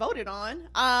I voted on,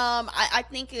 I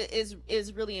think it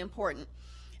is really important.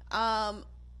 I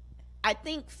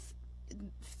think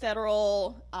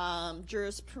federal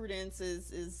jurisprudence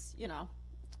is a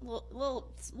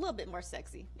little bit more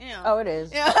sexy. Oh, it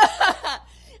is.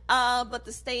 But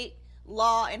the state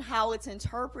law and how it's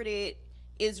interpreted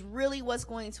is really what's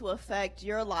going to affect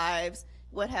your lives,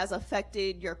 what has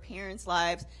affected your parents'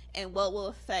 lives, and what will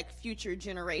affect future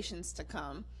generations to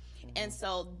come. Mm-hmm. And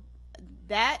so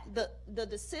that the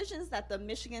decisions that the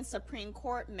Michigan Supreme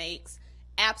Court makes,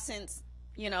 absent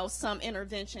some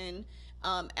intervention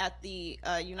at the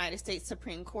United States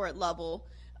Supreme Court level,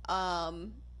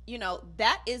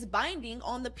 that is binding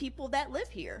on the people that live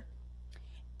here.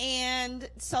 And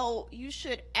so you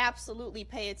should absolutely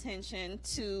pay attention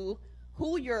to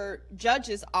who your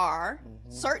judges are,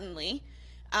 mm-hmm. certainly,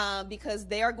 because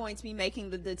they are going to be making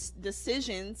the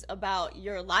decisions about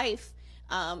your life,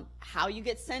 how you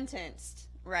get sentenced,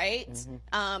 right?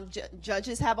 Mm-hmm.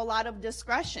 Judges have a lot of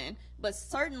discretion, but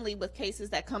certainly with cases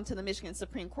that come to the Michigan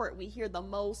Supreme Court, we hear the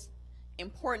most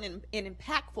important and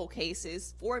impactful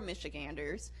cases for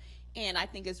Michiganders. And I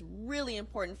think it's really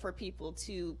important for people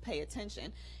to pay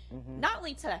attention, mm-hmm. not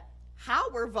only to how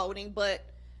we're voting, but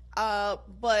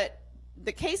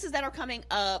the cases that are coming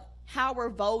up, how we're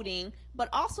voting, but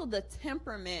also the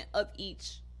temperament of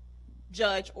each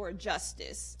judge or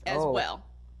justice as well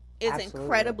is absolutely.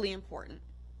 Incredibly important.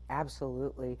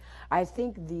 Absolutely. I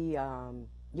think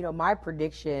my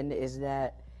prediction is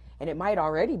that, and it might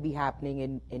already be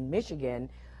happening in Michigan,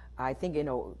 I think in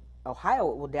Ohio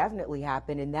it will definitely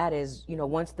happen, and that is,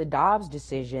 once the Dobbs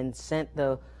decision sent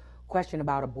the question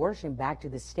about abortion back to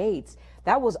the states,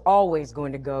 that was always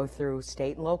going to go through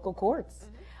state and local courts.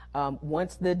 Mm-hmm.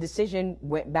 Once the decision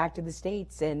went back to the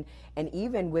states, and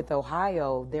even with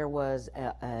Ohio, there was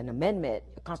a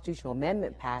constitutional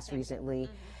amendment passed recently,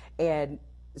 mm-hmm. and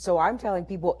so I'm telling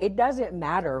people, it doesn't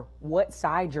matter what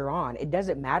side you're on. It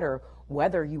doesn't matter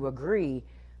whether you agree.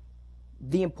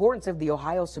 The importance of the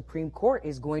Ohio Supreme Court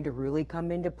is going to really come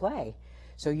into play.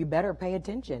 So you better pay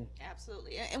attention.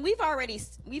 Absolutely. And we've already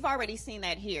seen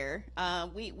that here.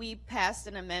 We passed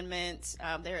an amendment.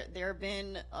 There have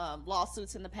been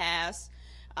lawsuits in the past,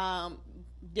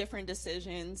 different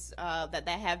decisions that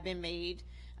have been made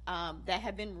that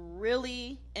have been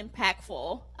really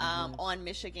impactful mm-hmm. on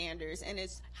Michiganders. And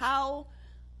it's how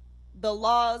the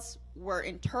laws were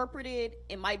interpreted.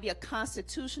 It might be a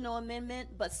constitutional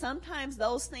amendment, but sometimes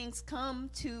those things come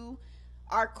to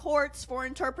our courts for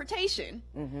interpretation,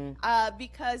 mm-hmm.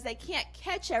 Because they can't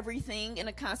catch everything in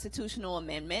a constitutional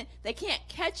amendment. They can't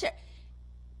catch it.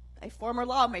 A former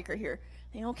lawmaker here,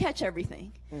 they don't catch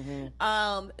everything.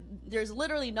 Mm-hmm. There's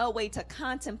literally no way to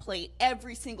contemplate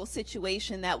every single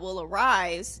situation that will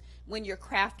arise when you're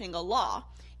crafting a law.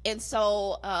 And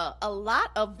so a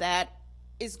lot of that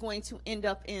is going to end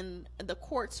up in the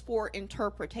courts for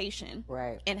interpretation.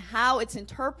 Right. And how it's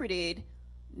interpreted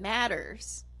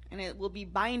matters. And it will be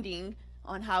binding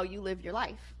on how you live your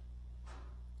life.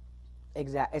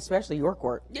 Exactly, especially your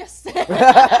court. Yes.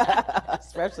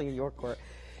 Especially your court.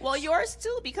 Well, yours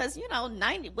too, because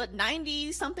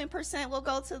 90-something% will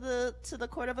go to the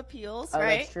Court of Appeals,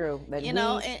 right? That's true. But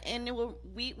and it will,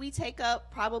 we take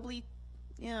up probably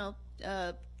 2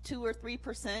 or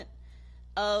 3%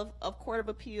 of Court of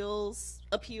Appeals.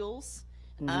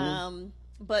 Mm-hmm.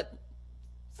 But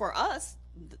for us,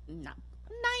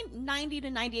 90 to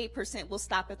 98% will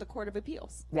stop at the Court of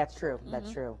Appeals. That's true. Mm-hmm.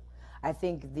 That's true. I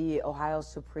think the Ohio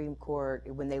Supreme Court,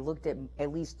 when they looked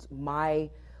at least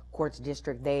my court's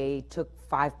district, they took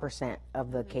 5%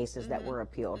 of the mm-hmm. cases that were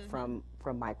appealed mm-hmm.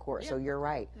 from my court. Yep. So you're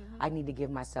right. Mm-hmm. I need to give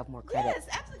myself more credit. Yes,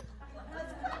 absolutely. Court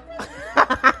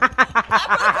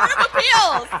of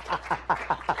Appeals.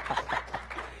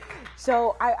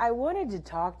 So I wanted to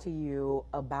talk to you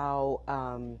about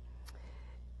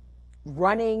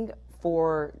running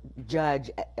for judge,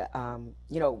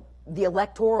 the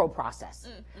electoral process,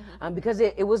 mm-hmm. Because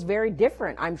it was very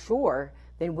different, I'm sure,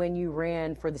 than when you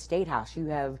ran for the State House. You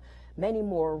have many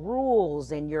more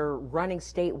rules, and you're running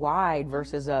statewide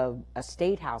versus a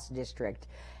state house district.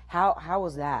 How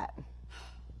was that?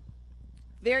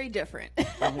 Very different.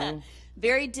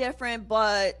 Very different,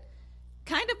 but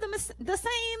kind of the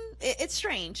same. It's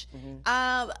strange.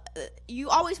 You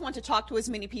always want to talk to as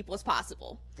many people as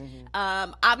possible.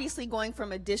 Obviously, going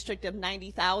from a district of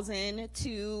 90,000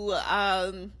 to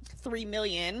 3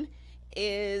 million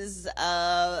is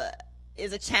a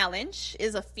challenge,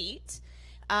 is a feat.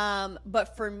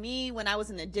 But for me, when I was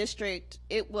in the district,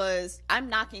 I'm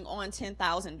knocking on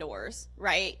 10,000 doors,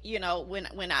 right? You know,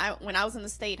 when I was in the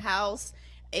state house,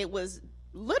 it was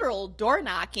literal door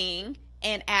knocking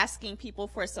and asking people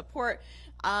for support.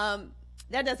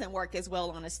 That doesn't work as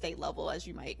well on a state level as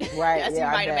you might, as you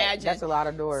might imagine. That's a lot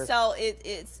of doors. So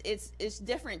it's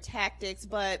different tactics.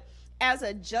 But as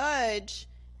a judge,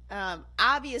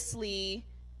 obviously,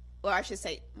 or I should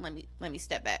say, let me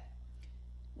step back.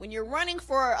 When you're running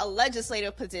for a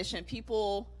legislative position,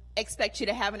 people expect you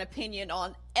to have an opinion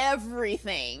on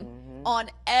everything, on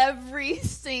every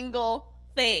single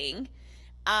thing.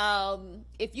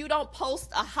 If you don't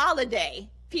post a holiday,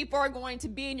 people are going to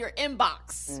be in your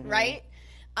inbox, right?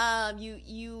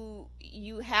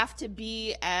 You have to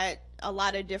be at a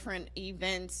lot of different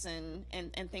events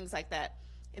and things like that.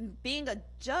 And being a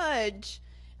judge,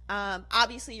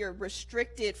 obviously you're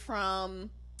restricted from,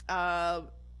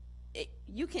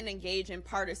 you can engage in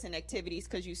partisan activities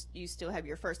because you still have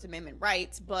your First Amendment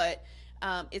rights, but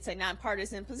it's a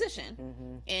nonpartisan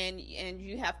position, and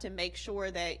you have to make sure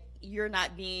that you're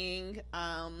not being,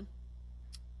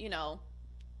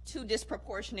 too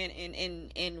disproportionate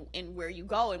in where you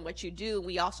go and what you do.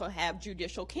 We also have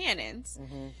judicial canons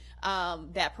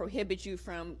that prohibit you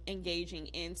from engaging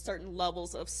in certain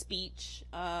levels of speech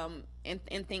and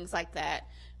things like that,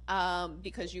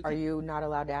 because you. Are you not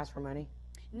allowed to ask for money?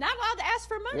 Not allowed to ask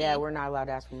for money. Yeah, we're not allowed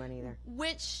to ask for money either.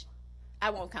 Which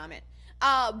I won't comment.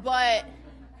 But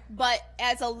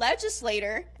as a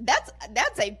legislator, that's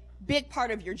a big part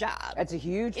of your job. That's a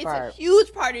huge part. It's a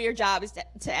huge part of your job is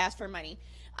to ask for money.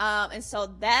 And so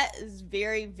that is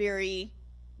very, very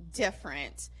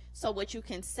different. So what you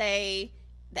can say,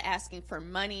 the asking for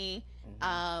money,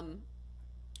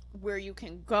 where you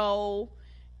can go,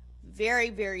 very,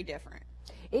 very different.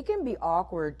 It can be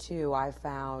awkward too, I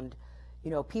found.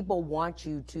 People want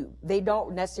you to, they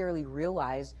don't necessarily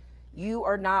realize you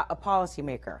are not a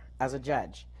policymaker as a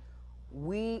judge.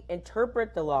 We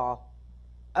interpret the law.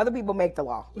 Other people make the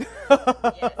law.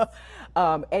 Yes.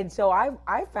 And so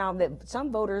I found that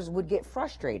some voters would get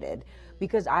frustrated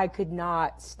because I could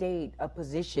not state a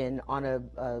position on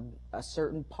a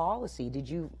certain policy. Did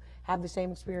you have the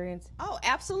same experience? Oh,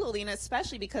 absolutely. And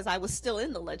especially because I was still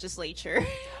in the legislature.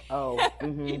 Oh,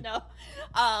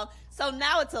 so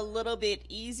now it's a little bit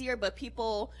easier, but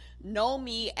people know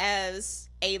me as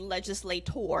a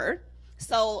legislator.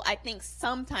 So I think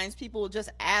sometimes people will just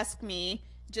ask me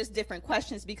just different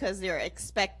questions because they're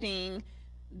expecting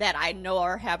that I know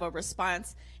or have a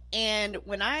response. And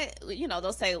when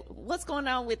they'll say, what's going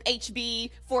on with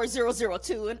HB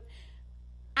 4002? And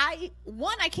I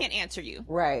can't answer you.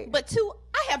 Right. But two,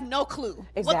 I have no clue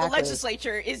what the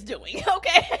legislature is doing.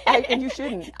 Okay. And you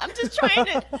shouldn't. I'm just trying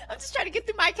to get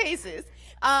through my cases.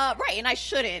 Right. And I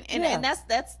shouldn't. And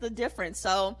that's the difference.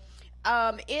 So,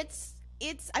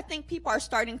 I think people are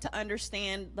starting to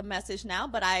understand the message now,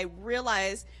 but I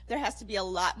realize there has to be a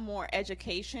lot more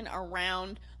education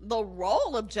around the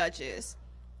role of judges.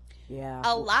 Yeah.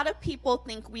 A lot of people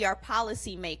think we are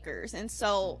policymakers. And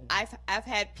so I've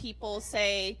had people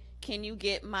say, can you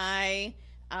get my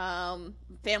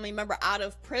family member out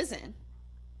of prison?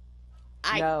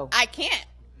 No. I can't.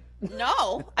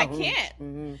 No, I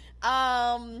can't.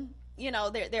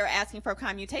 They're asking for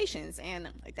commutations, and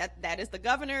like that is the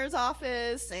governor's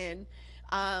office. And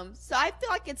so I feel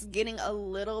like it's getting a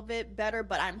little bit better,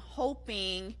 but I'm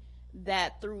hoping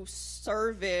that through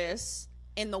service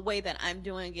in the way that I'm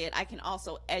doing it, I can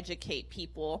also educate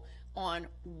people on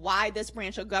why this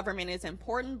branch of government is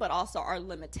important, but also our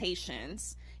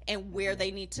limitations and where they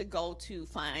need to go to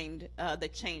find the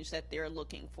change that they're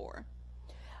looking for.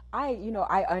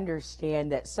 I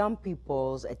understand that some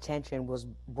people's attention was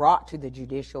brought to the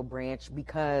judicial branch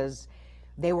because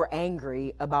they were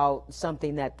angry about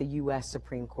something that the U.S.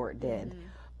 Supreme Court did.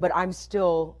 But I'm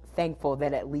still thankful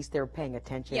that at least they're paying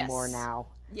attention more now.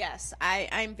 Yes,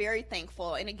 I'm very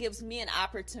thankful, and it gives me an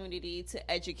opportunity to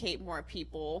educate more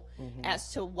people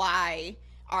as to why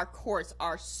our courts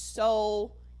are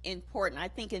so important. I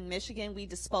think in Michigan we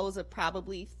dispose of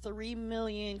probably 3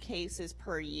 million cases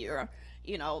per year,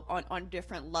 on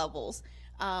different levels.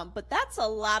 But that's a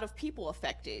lot of people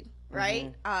affected,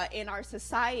 right? In our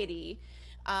society.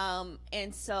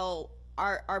 And so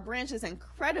our branch is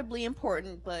incredibly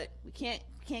important, but we can't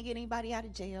get anybody out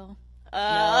of jail.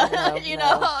 No, you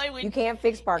no. know, You can't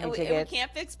fix parking we tickets.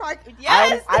 can't fix parking.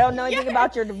 Yes, I don't know anything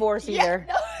about your divorce either.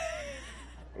 No.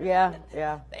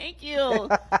 Yeah. Thank you.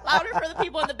 Louder for the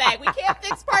people in the back. We can't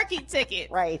fix parking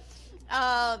tickets. Right.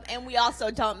 And we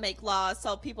also don't make laws.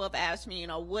 So people have asked me,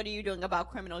 what are you doing about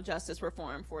criminal justice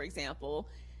reform, for example?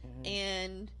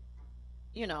 And,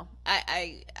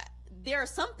 I there are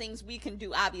some things we can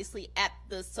do, obviously, at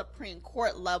the Supreme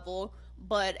Court level.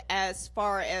 But as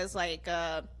far as I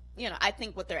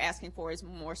think what they're asking for is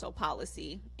more so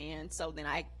policy. And so then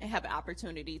I have an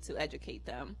opportunity to educate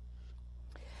them.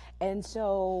 And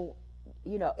so,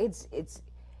 it's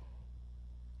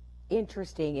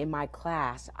interesting. In my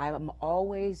class, I'm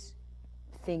always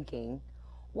thinking,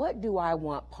 what do I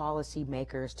want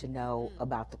policymakers to know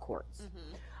about the courts?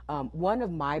 One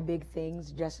of my big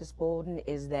things, Justice Bolden,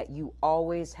 is that you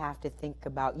always have to think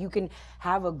about, you can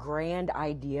have a grand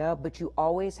idea, but you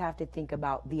always have to think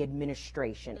about the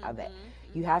administration of it.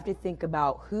 You have to think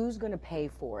about who's going to pay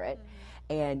for it.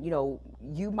 And,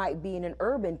 you might be in an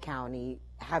urban county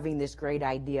having this great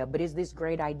idea, but is this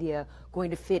great idea going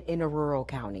to fit in a rural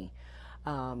county?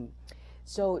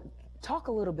 So talk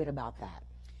a little bit about that.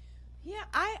 Yeah,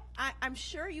 I'm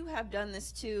sure you have done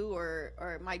this too, or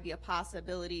it might be a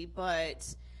possibility,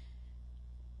 but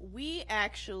we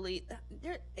actually,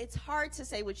 it's hard to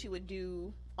say what you would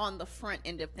do on the front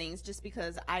end of things just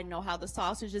because I know how the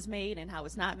sausage is made and how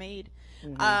it's not made.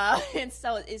 And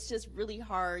so it's just really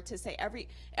hard to say.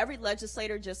 Every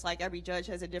legislator, just like every judge,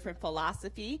 has a different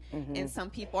philosophy, and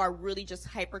some people are really just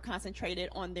hyper concentrated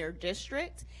on their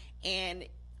district. And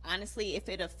honestly, if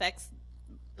it affects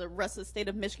the rest of the state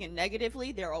of Michigan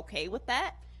negatively, they're okay with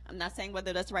that. I'm not saying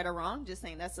whether that's right or wrong, just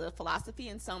saying that's a philosophy,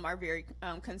 and some are very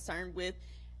concerned with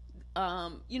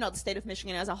the state of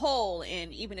Michigan as a whole,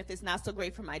 and even if it's not so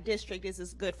great for my district, is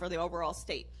this good for the overall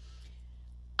state?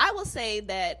 I will say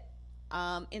that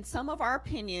in some of our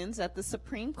opinions at the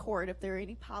Supreme Court, if there are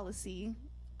any policy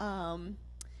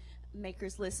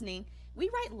makers listening, we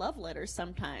write love letters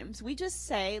sometimes. We just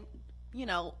say,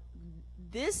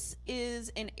 this is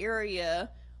an area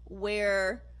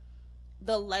where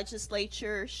the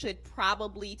legislature should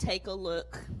probably take a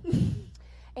look.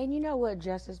 And you know what,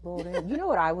 Justice Bolden, you know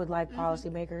what I would like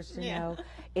policymakers to know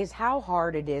is how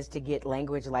hard it is to get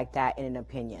language like that in an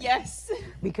opinion. Yes.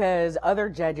 Because other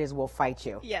judges will fight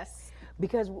you. Yes.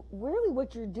 Because really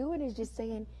what you're doing is just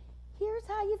saying, here's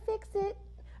how you fix it.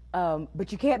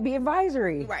 But you can't be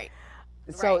advisory. Right.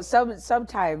 So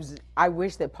sometimes I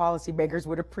wish that policymakers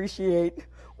would appreciate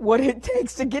what it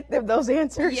takes to get them those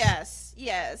answers.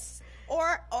 Yes.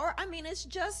 Or I mean, it's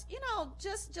just,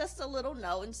 just a little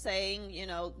note and saying,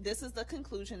 this is the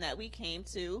conclusion that we came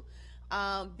to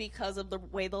because of the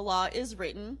way the law is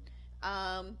written.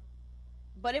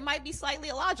 But it might be slightly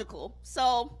illogical.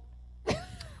 So.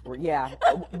 Yeah,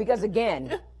 because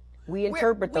again, we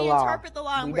interpret the law. We interpret the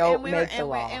law. We don't make the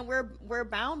law. And we're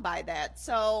bound by that.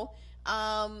 So,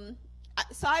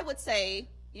 so I would say,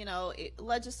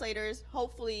 legislators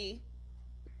hopefully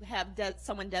have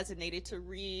someone designated to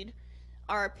read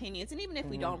our opinions, and even if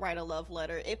we don't write a love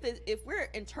letter, if we're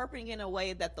interpreting in a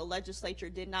way that the legislature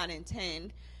did not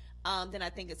intend, then I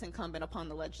think it's incumbent upon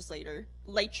the legislature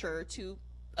to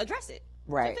address it,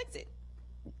 right, to fix it.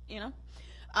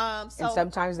 So, and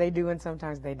sometimes they do, and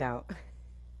sometimes they don't.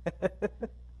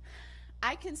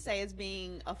 I can say, as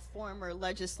being a former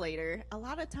legislator, a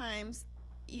lot of times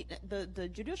the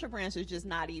judicial branch is just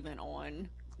not even on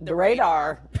the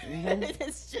radar.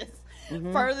 It's just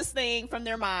furthest thing from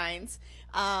their minds.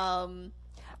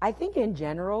 I think in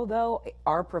general, though,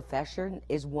 our profession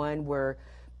is one where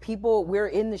we're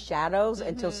in the shadows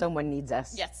until someone needs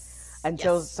us. Yes.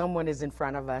 Until someone is in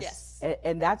front of us. Yes.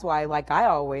 And that's why, like I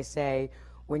always say,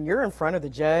 when you're in front of the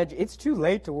judge, it's too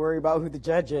late to worry about who the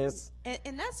judge is.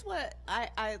 And that's what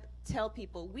I tell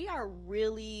people. We are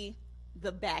really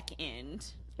the back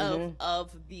end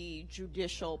of the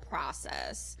judicial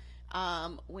process.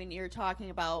 When you're talking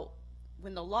about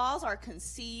when the laws are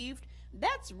conceived,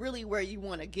 that's really where you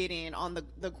want to get in on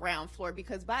the ground floor,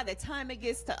 because by the time it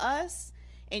gets to us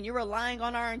and you're relying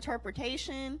on our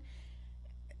interpretation,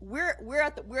 we're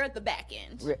at the back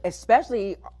end,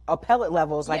 especially appellate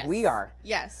levels like we are.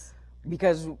 Yes,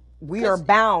 because we are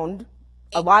bound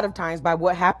a lot of times by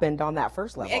what happened on that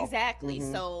first level. Exactly.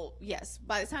 So yes,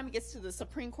 by the time it gets to the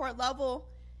Supreme Court level,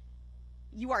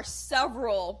 you are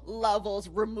several levels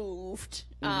removed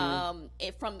from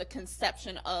the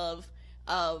conception of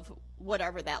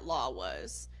whatever that law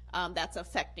was that's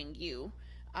affecting you.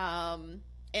 And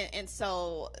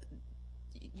so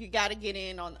you got to get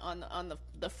in on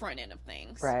the front end of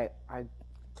things. Right. I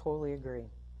totally agree.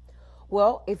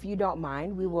 Well, if you don't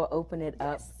mind, we will open it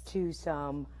up to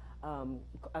some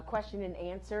a question and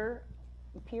answer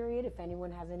period. If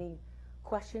anyone has any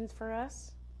questions for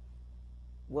us.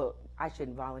 Well, I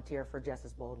shouldn't volunteer for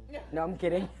Justice Bolden. No, I'm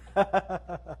kidding.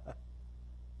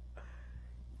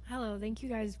 Hello, thank you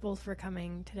guys both for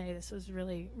coming today. This was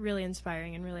really, really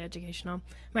inspiring and really educational.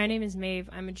 My name is Maeve.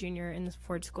 I'm a junior in the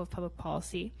Ford School of Public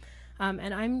Policy,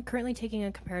 and I'm currently taking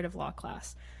a comparative law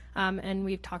class. And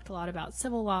we've talked a lot about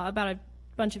civil law, about a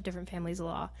bunch of different families of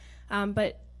law,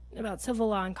 but about civil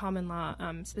law and common law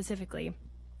specifically.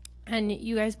 And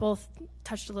you guys both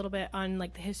touched a little bit on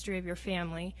like the history of your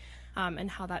family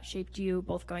and how that shaped you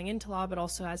both going into law, but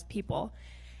also as people.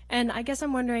 And I guess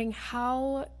I'm wondering,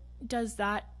 how does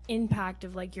that impact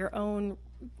of like your own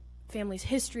family's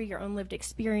history, your own lived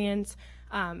experience,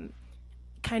 kind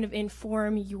of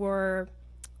inform your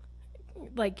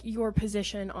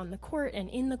position on the court and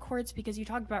in the courts? Because you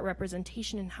talked about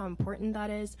representation and how important that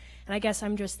is. And I guess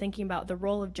I'm just thinking about the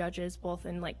role of judges both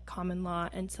in like common law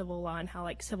and civil law, and how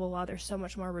like civil law they're so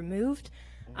much more removed,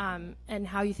 and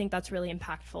how you think that's really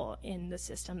impactful in the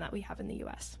system that we have in the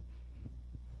U.S.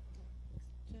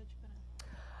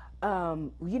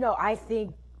 I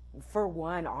think, for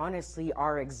one, honestly,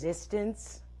 our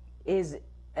existence is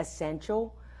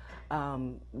essential,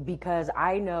 because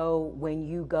I know when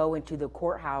you go into the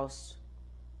courthouse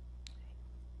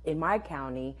in my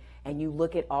county and you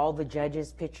look at all the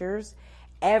judges' pictures,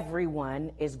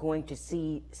 everyone is going to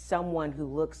see someone who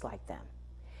looks like them.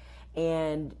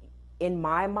 And in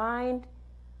my mind,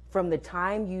 from the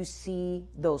time you see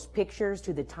those pictures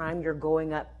to the time you're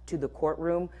going up to the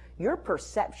courtroom, your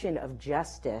perception of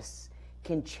justice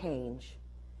can change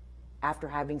after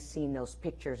having seen those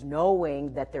pictures,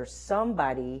 knowing that there's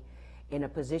somebody in a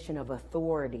position of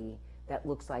authority that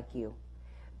looks like you,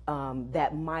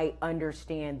 that might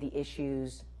understand the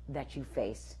issues that you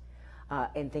face,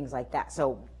 and things like that.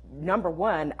 So number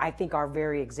one, I think our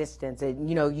very existence, and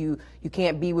you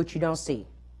can't be what you don't see,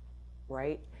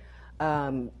 right?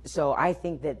 So I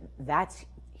think that that's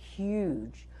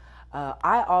huge.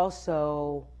 I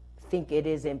also think it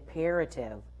is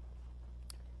imperative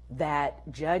that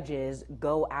judges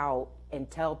go out and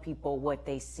tell people what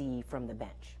they see from the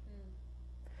bench.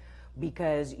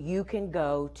 Because you can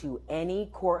go to any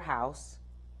courthouse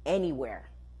anywhere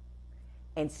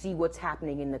and see what's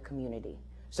happening in the community.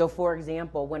 So for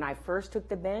example, when I first took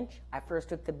the bench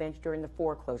during the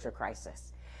foreclosure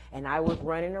crisis. And I was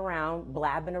running around,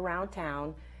 blabbing around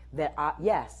town that,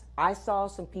 yes, I saw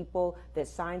some people that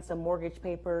signed some mortgage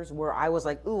papers where I was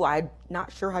like, ooh, I'm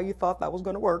not sure how you thought that was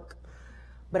going to work.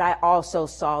 But I also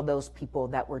saw those people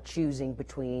that were choosing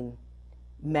between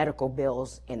medical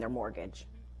bills and their mortgage,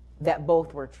 that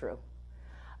both were true.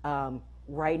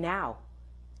 Right now,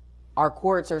 our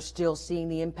courts are still seeing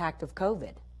the impact of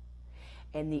COVID.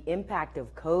 And the impact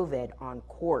of COVID on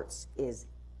courts is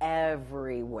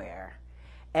everywhere.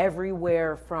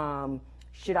 Everywhere from,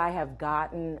 should I have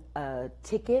gotten a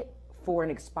ticket for an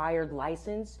expired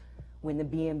license when the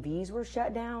BMVs were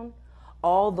shut down,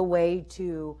 all the way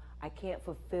to, I can't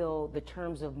fulfill the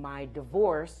terms of my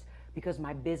divorce because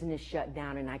my business shut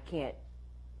down and I can't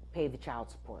pay the child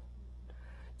support,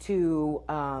 to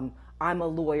I'm a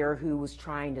lawyer who was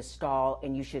trying to stall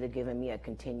and you should have given me a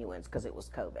continuance because it was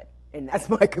COVID. And that's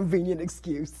my convenient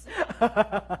excuse.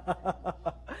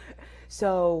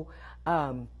 So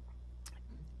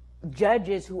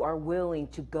judges who are willing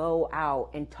to go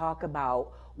out and talk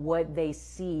about what they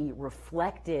see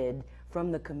reflected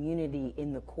from the community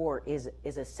in the court is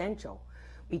essential.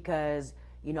 Because,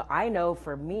 I know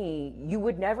for me, you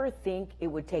would never think it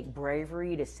would take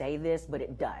bravery to say this, but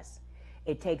it does.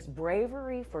 It takes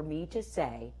bravery for me to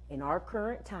say, in our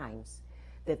current times,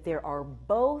 that there are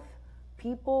both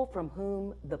people from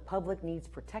whom the public needs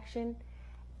protection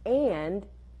and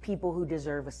people who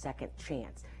deserve a second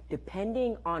chance.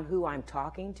 Depending on who I'm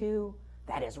talking to,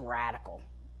 that is radical.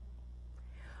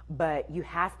 But you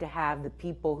have to have the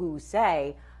people who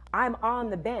say, I'm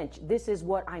on the bench, this is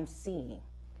what I'm seeing.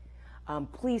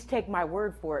 Please take my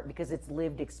word for it because it's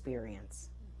lived experience.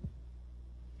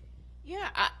 Yeah,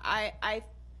 I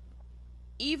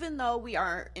even though we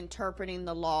are interpreting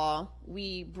the law,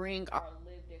 we bring our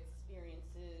lived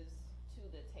experiences to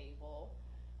the table,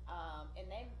 and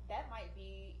that might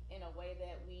be in a way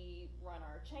that we run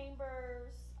our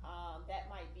chambers. That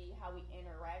might be how we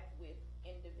interact with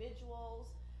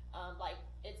individuals. Like,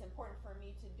 it's important for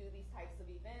me to do these types of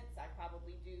events. I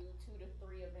probably do 2 to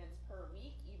 3 events per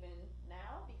week, even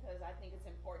now, because I think it's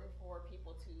important for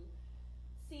people to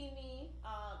see me,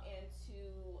 and to,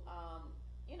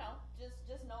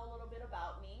 just know a little bit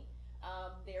about me.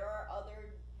 There are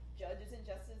other judges and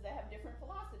justices that have different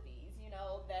philosophies,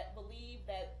 that believe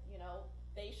that,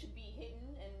 they should be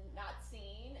hidden and not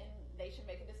seen, and they should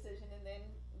make a decision and then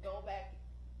go back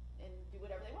and do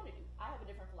whatever they want to do. I have a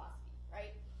different philosophy,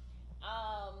 right?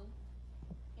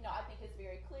 I think it's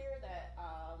very clear that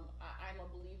I'm a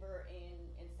believer in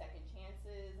second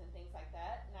chances and things like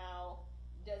that. Now,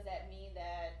 does that mean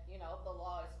that, if the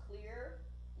law is clear,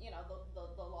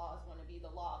 the law is going to be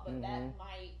the law, but that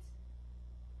might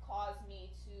cause me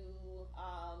to,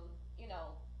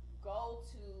 go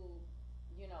to,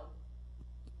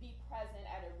 be present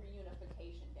at a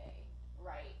reunification day,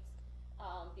 right?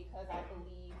 Because I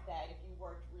believe that if you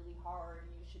worked really hard,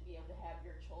 you should be able to have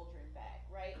your children back,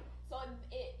 right? So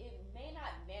it may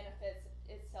not manifest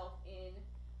itself in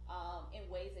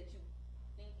ways that you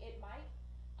think it might.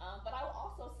 But I will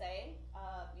also say,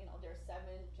 there's 7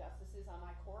 justices on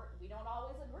my court. We don't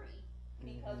always agree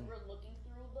because we're looking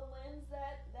through the lens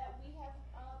that we have.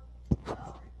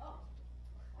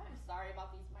 I'm sorry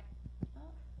about these mics.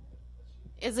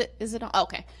 Is it on?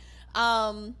 Okay.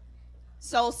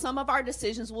 So some of our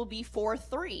decisions will be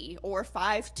 4-3 or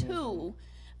 5-2.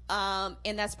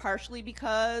 And that's partially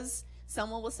because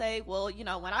someone will say, well,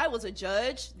 when I was a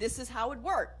judge, this is how it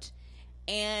worked.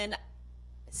 And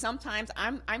sometimes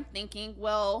I'm thinking,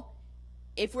 well,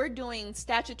 if we're doing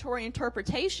statutory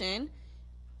interpretation,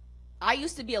 I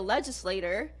used to be a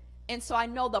legislator, and so I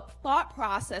know the thought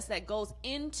process that goes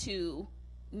into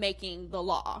making the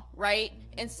law, right?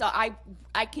 And so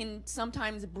I can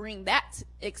sometimes bring that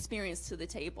experience to the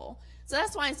table. So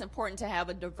that's why it's important to have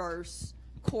a diverse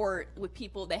court with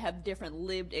people that have different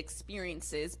lived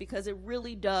experiences, because it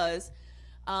really does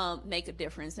make a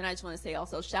difference. And I just want to say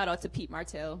also, shout out to Pete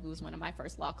Martell, who was one of my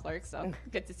first law clerks, so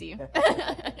good to see you.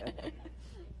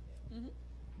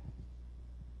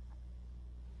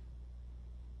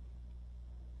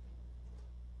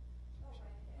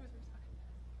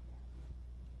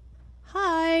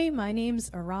 Hi, my name's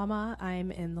Arama.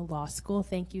 I'm in the law school.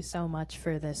 Thank you so much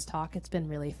for this talk. It's been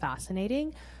really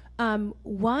fascinating.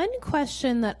 One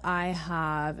question that I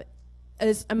have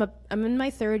is I'm in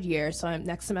my 3rd year, so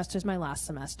next semester is my last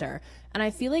semester. And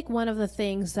I feel like one of the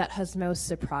things that has most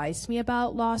surprised me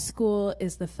about law school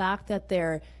is the fact that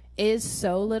there is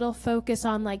so little focus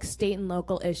on state and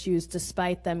local issues,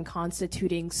 despite them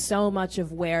constituting so much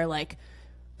of where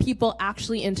people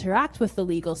actually interact with the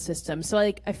legal system. So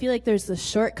I feel like there's this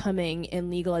shortcoming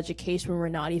in legal education where we're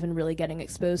not even really getting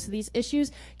exposed to these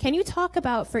issues. Can you talk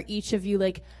about, for each of you,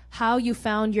 how you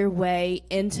found your way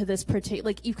into this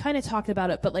particular, you kind of talked about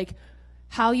it, but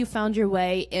how you found your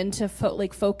way into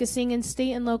focusing in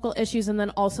state and local issues, and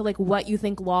then also what you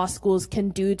think law schools can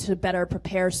do to better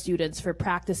prepare students for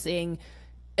practicing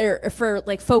or for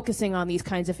focusing on these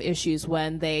kinds of issues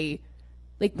when they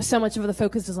so much of the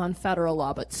focus is on federal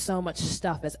law, but so much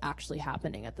stuff is actually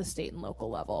happening at the state and local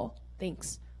level.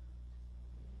 Thanks.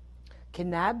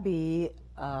 Can that be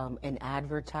an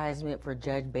advertisement for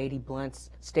Judge Beatty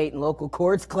Blunt's state and local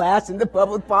courts class in the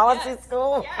public policy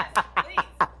school? Yes, please.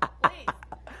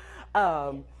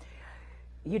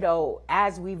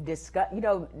 As we've discussed,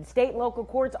 state and local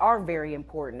courts are very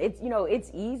important.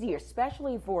 It's easier,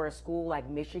 especially for a school like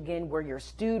Michigan, where your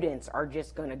students are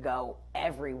just going to go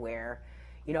everywhere.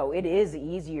 It is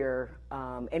easier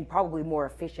and probably more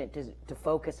efficient to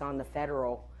focus on the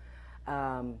federal.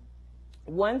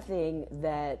 One thing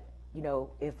that,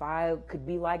 if I could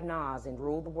be like Nas and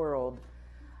rule the world,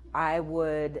 I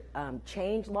would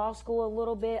change law school a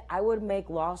little bit. I would make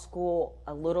law school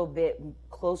a little bit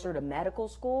closer to medical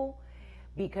school,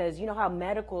 because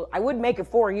how I would make it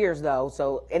 4 years though.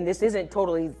 So, and this isn't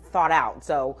totally thought out,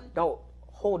 so don't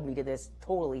hold me to this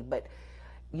totally, but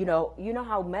you know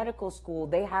how medical school,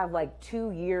 they have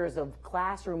 2 years of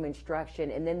classroom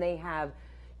instruction, and then they have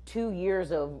 2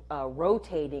 years of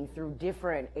rotating through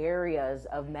different areas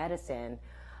of medicine.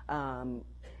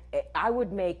 I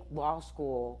would make law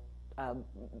school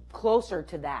closer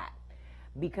to that,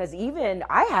 because even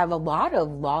I have a lot of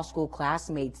law school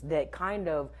classmates that kind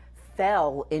of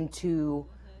fell into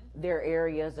their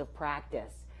areas of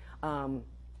practice.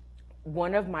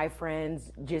 One of my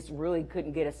friends just really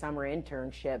couldn't get a summer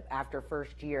internship after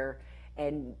first year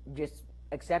and just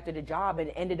accepted a job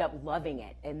and ended up loving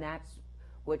it. And that's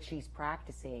what she's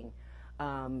practicing.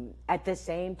 At the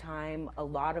same time, a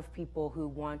lot of people who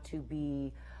want to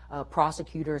be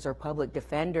prosecutors or public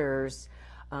defenders,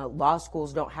 law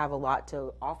schools don't have a lot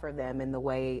to offer them in the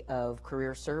way of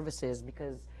career services,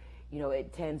 because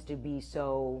it tends to be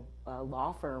so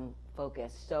law firm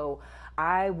focused. So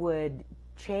I would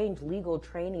change legal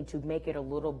training to make it a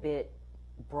little bit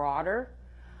broader,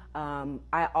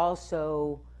 I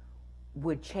also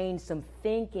would change some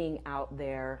thinking out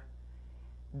there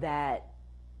that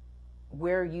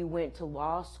where you went to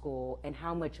law school and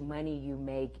how much money you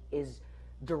make is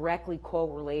directly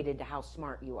correlated to how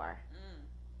smart you are.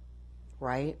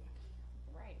 Right?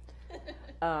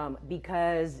 Right.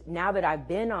 Because now that I've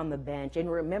been on the bench,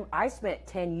 and remember, I spent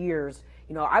 10 years,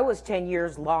 I was 10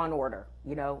 years law and order.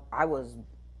 I wasn't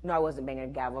banging a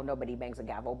gavel. Nobody bangs a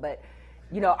gavel. But,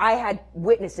 I had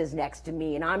witnesses next to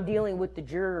me, and I'm dealing with the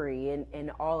jury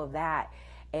and all of that.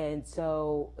 And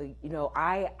so,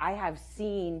 I have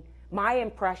seen, my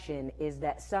impression is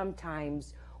that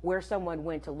sometimes where someone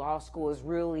went to law school is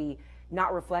really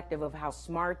not reflective of how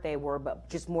smart they were, but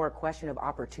just more a question of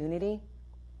opportunity.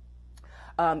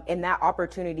 And that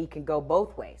opportunity can go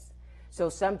both ways. So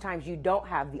sometimes you don't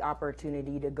have the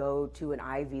opportunity to go to an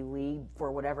Ivy League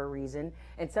for whatever reason,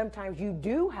 and sometimes you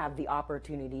do have the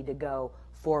opportunity to go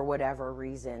for whatever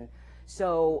reason.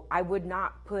 So I would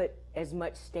not put as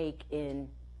much stake in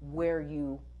where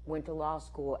you went to law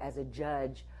school as a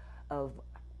judge of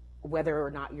whether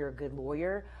or not you're a good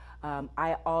lawyer.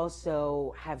 I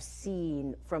also have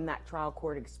seen from that trial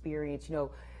court experience,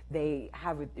 they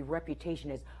have a reputation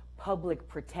as public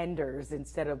pretenders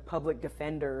instead of public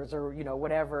defenders, or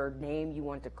whatever name you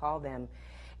want to call them.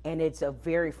 And it's a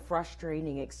very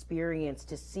frustrating experience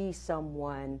to see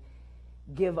someone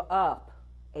give up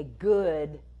a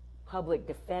good public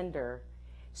defender,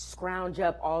 scrounge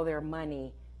up all their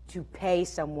money to pay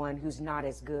someone who's not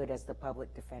as good as the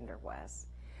public defender was.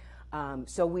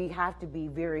 So we have to be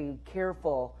very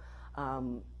careful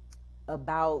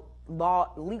about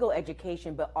legal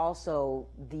education, but also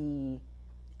the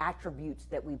attributes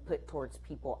that we put towards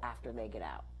people after they get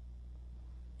out.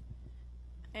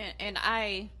 And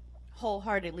I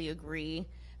wholeheartedly agree.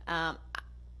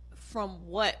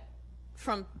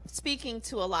 From speaking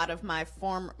to a lot of my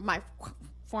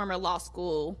former law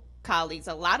school colleagues,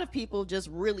 a lot of people just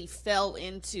really fell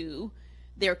into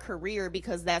their career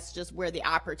because that's just where the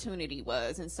opportunity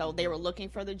was, and so they were looking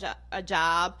for a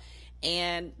job,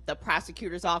 and the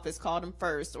prosecutor's office called them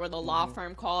first, or the law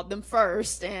firm called them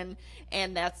first, and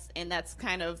that's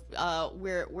kind of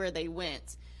where they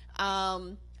went.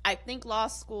 I think law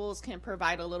schools can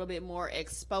provide a little bit more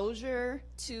exposure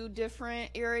to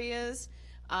different areas.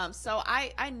 So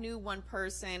I knew one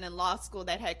person in law school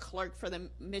that had clerked for the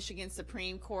Michigan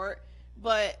Supreme Court,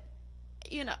 but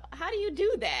how do you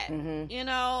do that? And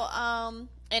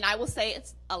I will say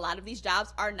a lot of these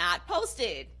jobs are not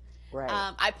posted.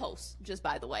 Right. I post, just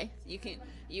by the way. You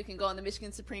can go on the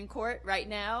Michigan Supreme Court right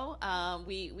now.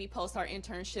 We post our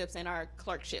internships and our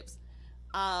clerkships.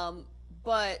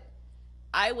 But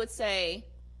I would say,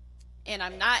 and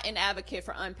I'm not an advocate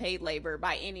for unpaid labor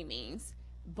by any means,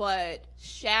 but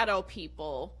shadow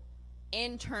people,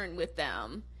 intern with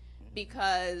them,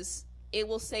 because it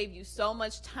will save you so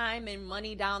much time and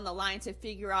money down the line to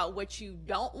figure out what you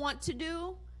don't want to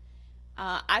do.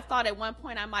 I thought at one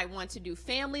point I might want to do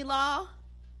family law.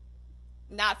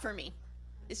 Not for me.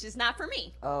 It's just not for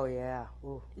me. Oh yeah.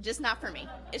 Ooh. Just not for me.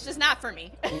 It's just not for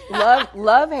me.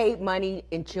 love, hate, money,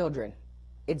 and children.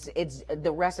 It's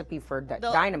the recipe for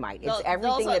dynamite. It's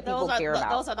everything that people care about.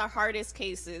 Those are the hardest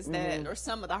cases that, or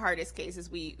some of the hardest cases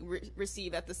we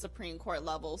receive at the Supreme Court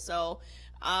level. So,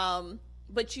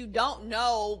 but you don't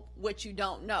know what you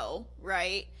don't know,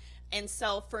 right? And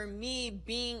so for me,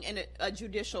 being a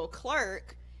judicial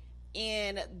clerk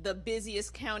in the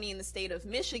busiest county in the state of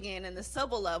Michigan in the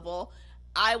civil level,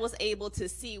 I was able to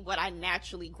see what I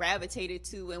naturally gravitated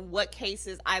to and what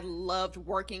cases I loved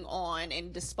working on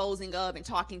and disposing of and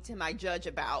talking to my judge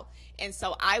about. And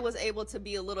so I was able to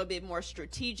be a little bit more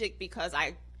strategic because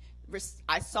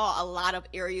I saw a lot of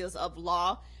areas of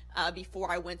law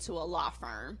before I went to a law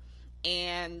firm.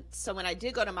 And so when I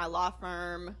did go to my law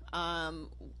firm,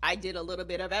 I did a little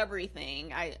bit of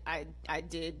everything. I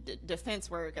did defense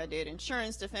work, I did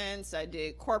insurance defense, I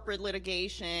did corporate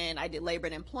litigation, I did labor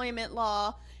and employment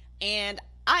law, and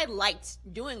I liked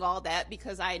doing all that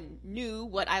because I knew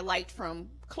what I liked from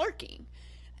clerking.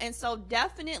 And so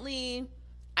definitely,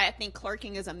 I think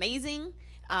clerking is amazing.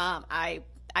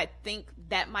 I think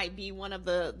that might be one of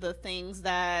the things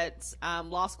that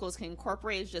law schools can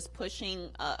incorporate, is just pushing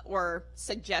or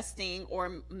suggesting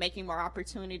or making more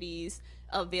opportunities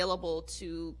available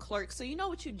to clerks, so you know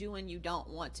what you do and you don't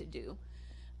want to do.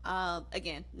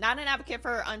 Again, not an advocate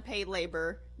for unpaid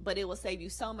labor, but it will save you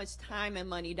so much time and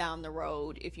money down the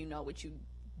road if you know what you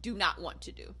do not want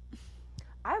to do.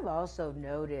 I've also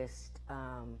noticed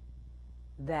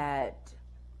that,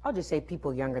 I'll just say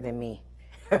people younger than me,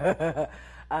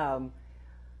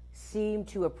 seem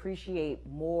to appreciate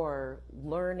more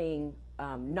learning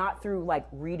not through like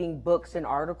reading books and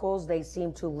articles. They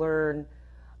seem to learn,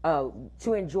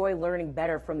 to enjoy learning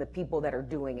better from the people that are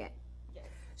doing it. Yes.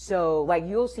 So like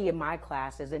you'll see in my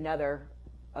class is another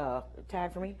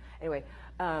tag for me. Anyway,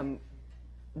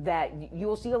 that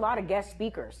you'll see a lot of guest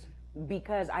speakers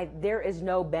because there is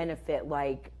no benefit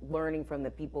like learning from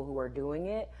the people who are doing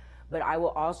it. But I will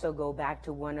also go back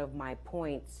to one of my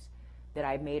points that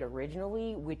I made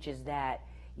originally, which is that,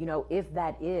 you know, if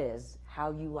that is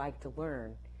how you like to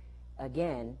learn,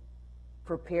 again,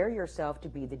 prepare yourself to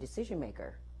be the decision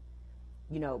maker.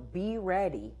 You know, be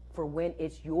ready for when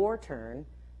it's your turn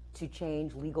to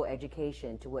change legal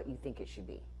education to what you think it should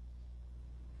be.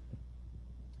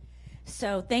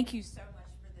 So thank you so much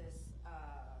for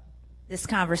this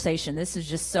conversation. This is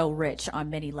just so rich on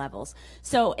many levels.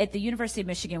 So at the University of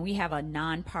Michigan, we have a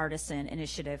nonpartisan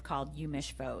initiative called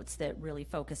UMich Votes that really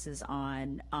focuses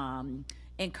on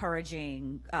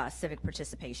encouraging civic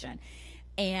participation.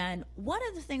 And one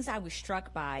of the things I was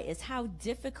struck by is how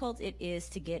difficult it is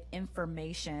to get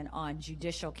information on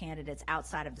judicial candidates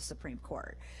outside of the Supreme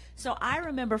Court. So I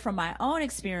remember from my own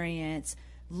experience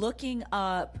looking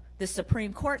up the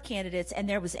Supreme Court candidates, and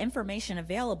there was information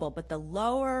available, but the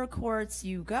lower courts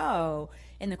you go,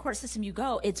 in the court system you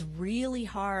go, it's really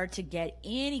hard to get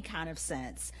any kind of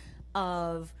sense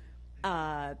of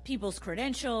people's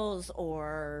credentials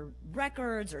or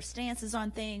records or stances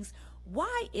on things.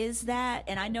 Why is that?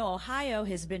 And I know Ohio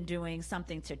has been doing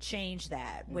something to change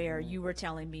that, where you were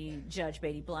telling me, Judge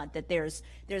Beatty Blunt, that there's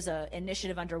an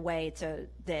initiative underway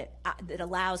that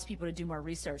allows people to do more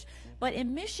research. But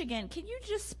in Michigan, can you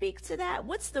just speak to that?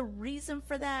 What's the reason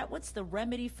for that? What's the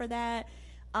remedy for that?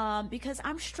 Because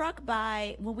I'm struck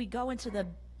by, when we go into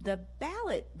the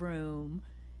ballot room,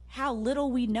 how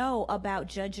little we know about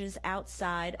judges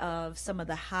outside of some of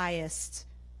the highest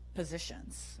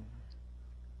positions.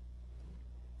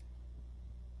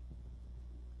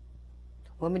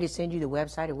 Want me to send you the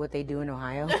website of what they do in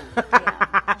Ohio?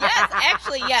 Yes,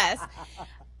 actually, yes.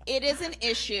 It is an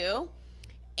issue,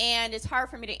 and it's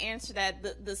hard for me to answer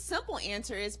that. The simple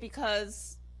answer is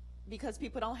because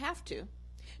people don't have to.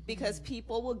 Because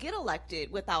people will get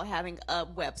elected without having a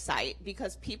website.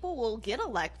 Because people will get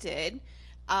elected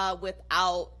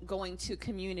without going to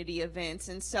community events.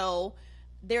 And so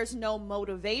there's no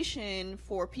motivation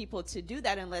for people to do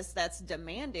that unless that's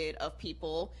demanded of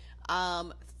people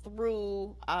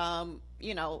through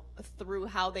through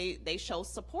how they show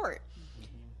support.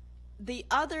 The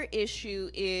other issue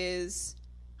is,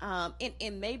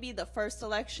 it may be the first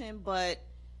election, but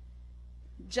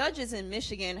judges in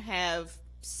Michigan have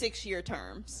 6-year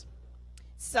terms.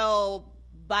 So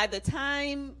by the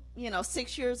time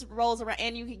 6 years rolls around,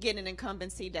 and you can get an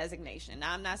incumbency designation.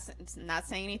 Now, I'm not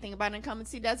saying anything about an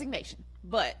incumbency designation,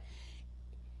 but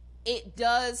it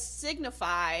does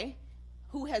signify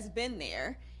who has been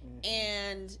there.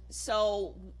 And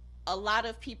so a lot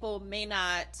of people may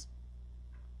not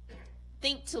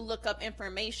think to look up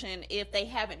information if they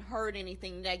haven't heard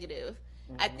anything negative.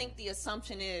 I think the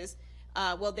assumption is,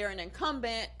 well, they're an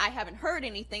incumbent, I haven't heard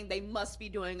anything, they must be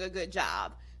doing a good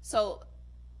job. So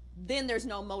then there's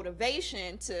no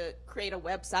motivation to create a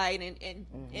website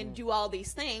and do all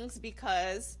these things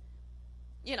because,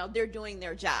 they're doing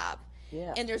their job.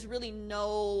 Yeah. And there's really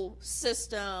no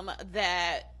system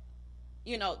that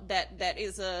that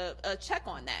is a check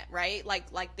on that, right?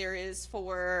 Like there is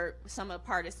for some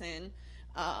partisan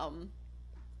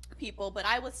people. But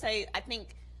I would say, I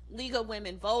think League of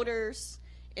Women Voters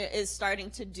is starting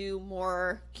to do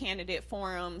more candidate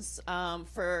forums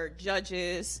for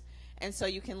judges, and so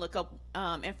you can look up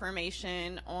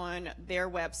information on their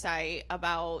website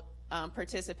about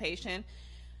participation.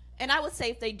 And I would say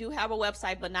if they do have a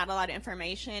website but not a lot of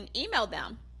information, email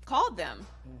them, call them,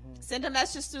 send a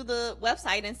message through the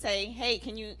website and say, hey,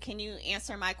 can you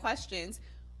answer my questions?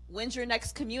 When's your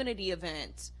next community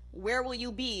event? Where will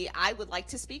you be? I would like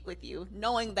to speak with you,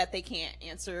 knowing that they can't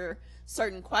answer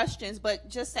certain questions, but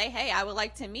just say, hey, I would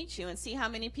like to meet you, and see how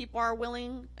many people are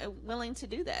willing to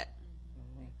do that.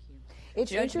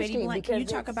 It's Judge Beatty interesting Blunt, because can you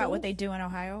talk about what they do in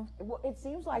Ohio? Well, it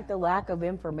seems like the lack of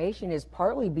information is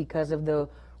partly because of the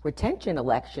retention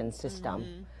election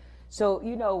system. So,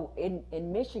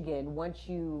 in Michigan, once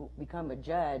you become a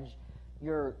judge,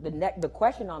 the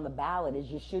question on the ballot is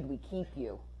just, should we keep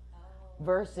you?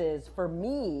 Versus for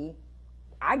me,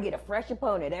 I get a fresh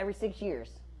opponent every 6 years.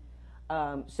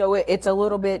 So it's a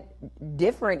little bit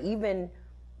different, even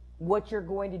what you're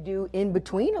going to do in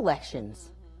between elections.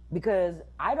 Because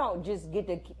I don't just get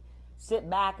to sit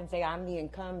back and say, I'm the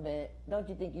incumbent, don't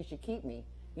you think you should keep me?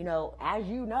 As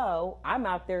you know, I'm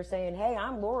out there saying, hey,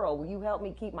 I'm Laurel, will you help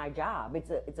me keep my job?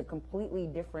 It's a completely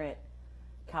different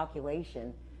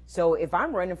calculation. So if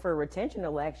I'm running for a retention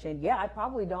election, yeah,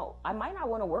 I might not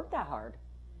want to work that hard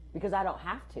because I don't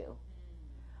have to.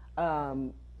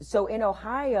 So in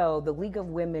Ohio, the League of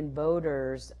Women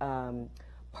Voters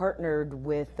partnered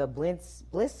with the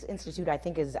Bliss Institute, I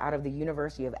think is out of the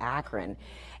University of Akron,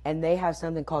 and they have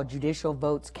something called Judicial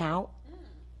Votes Count.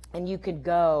 And you could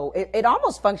go, it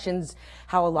almost functions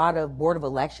how a lot of Board of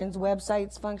Elections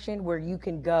websites function, where you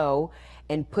can go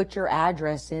and put your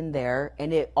address in there,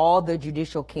 and all the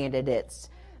judicial candidates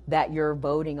that you're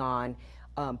voting on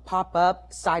pop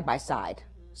up side by side.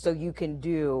 So you can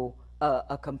do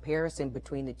a comparison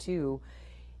between the two.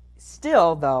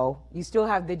 Still, though, you still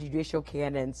have the judicial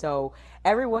canon. So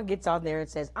everyone gets on there and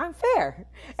says, I'm fair.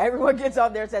 Everyone gets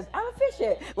on there and says, I'm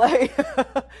efficient. Like,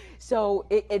 so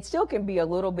it still can be a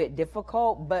little bit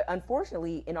difficult. But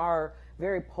unfortunately, in our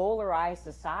very polarized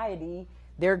society,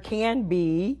 there can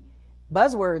be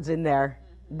buzzwords in there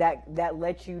that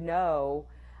let you know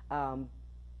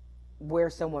where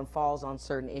someone falls on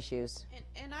certain issues.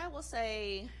 And I will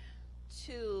say,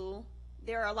 too,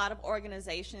 there are a lot of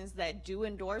organizations that do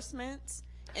endorsements.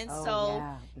 And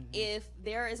if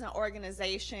there is an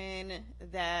organization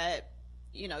that,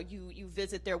 you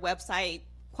visit their website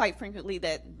quite frequently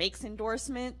that makes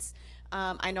endorsements,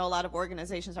 I know a lot of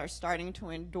organizations are starting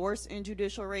to endorse in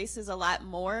judicial races a lot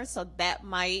more. So that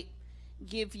might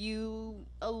give you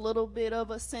a little bit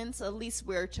of a sense, at least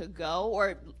where to go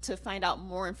or to find out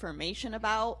more information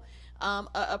about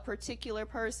a particular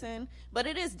person. But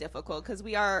it is difficult because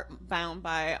we are bound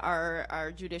by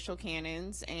our judicial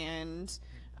canons, and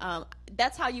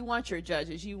that's how you want your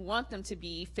judges. You want them to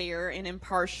be fair and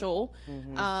impartial,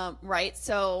 right?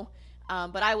 So,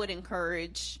 but I would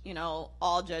encourage,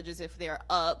 all judges, if they're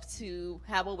up, to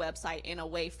have a website and a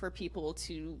way for people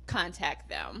to contact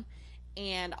them.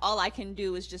 And all I can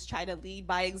do is just try to lead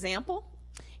by example.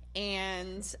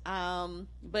 And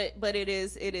but it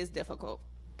is difficult.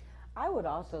 I would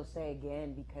also say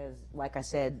again, because like I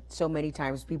said, so many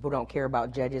times people don't care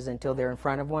about judges until they're in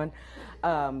front of one.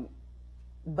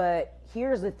 But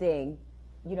here's the thing,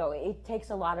 it takes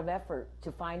a lot of effort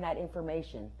to find that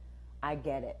information. I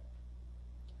get it.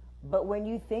 But when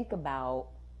you think about,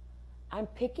 I'm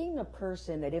picking a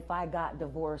person that if I got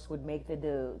divorced would make the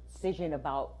decision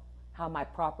about how my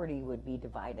property would be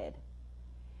divided.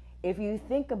 If you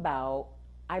think about,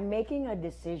 I'm making a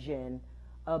decision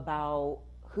about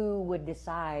who would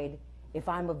decide if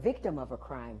I'm a victim of a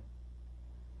crime,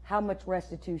 how much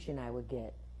restitution I would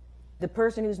get. The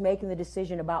person who's making the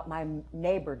decision about my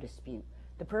neighbor dispute,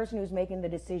 the person who's making the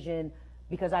decision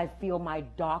because I feel my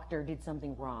doctor did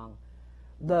something wrong,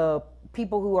 the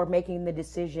people who are making the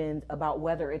decisions about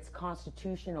whether it's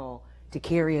constitutional to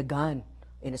carry a gun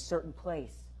in a certain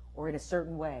place or in a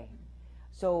certain way.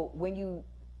 So when you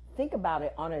think about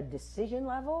it on a decision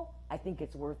level, I think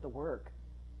it's worth the work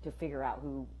to figure out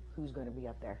who's going to be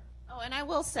up there. Oh, and I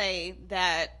will say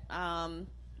that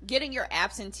getting your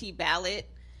absentee ballot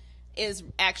it's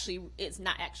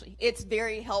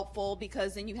very helpful,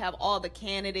 because then you have all the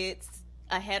candidates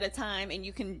ahead of time, and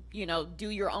you can, do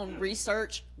your own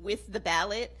research with the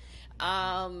ballot.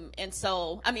 And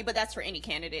so, but that's for any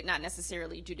candidate, not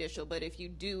necessarily judicial. But if you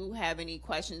do have any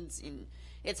questions, and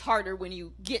it's harder when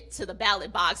you get to the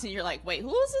ballot box and you're like, wait,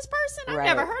 who is this person? I've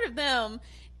never heard of them.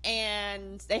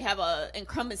 And they have a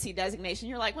incumbency designation.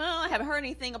 You're like, well, I haven't heard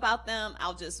anything about them.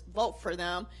 I'll just vote for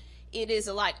them. It is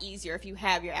a lot easier if you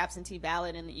have your absentee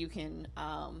ballot and you can,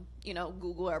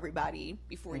 Google everybody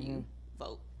before you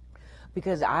vote.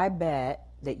 Because I bet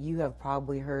that you have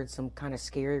probably heard some kind of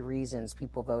scary reasons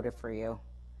people voted for you.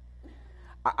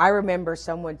 I remember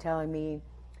someone telling me,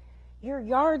 your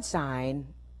yard sign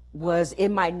was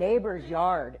in my neighbor's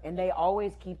yard and they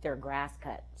always keep their grass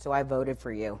cut, so I voted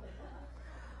for you.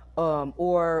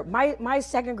 Or my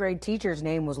second grade teacher's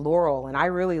name was Laurel and I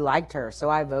really liked her, so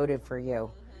I voted for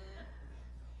you.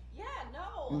 Yeah,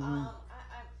 no,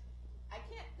 I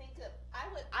can't think of,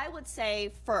 I would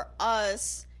say for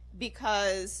us,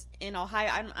 because in Ohio,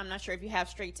 I'm not sure if you have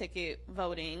straight ticket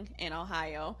voting in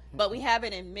Ohio, but we have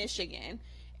it in Michigan.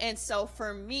 And so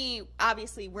for me,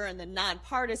 obviously we're in the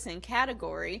nonpartisan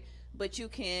category, but you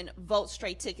can vote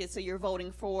straight ticket, so you're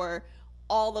voting for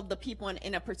all of the people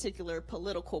in a particular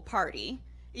political party.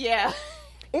 Yeah.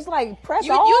 It's like press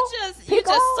you all. You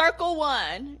just circle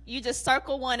one. You just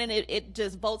circle one, and it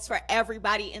just votes for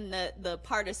everybody in the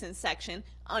partisan section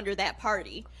under that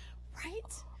party,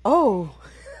 right? Oh.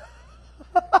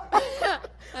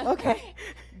 Okay.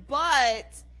 But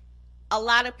a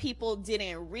lot of people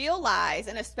didn't realize,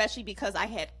 and especially because I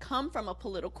had come from a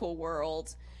political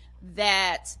world,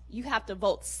 that you have to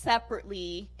vote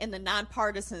separately in the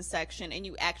nonpartisan section, and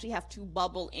you actually have to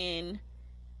bubble in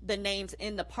the names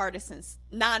in the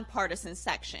nonpartisan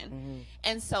section.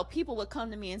 And so people would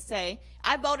come to me and say,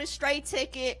 I voted straight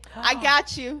ticket, I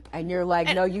got you. And you're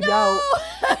like, no, you don't.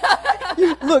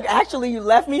 Look, actually, you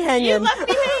left me hanging. You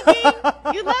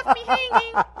left me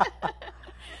hanging.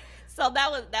 So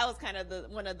that was kind of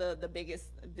one of the biggest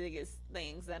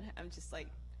things that I'm just like,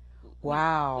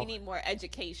 wow. We need more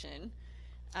education.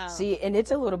 See, and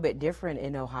it's a little bit different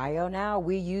in Ohio now.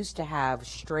 We used to have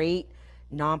straight,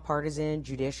 nonpartisan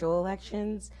judicial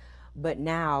elections, but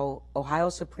now Ohio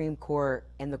Supreme Court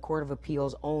and the Court of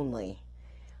Appeals only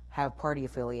have party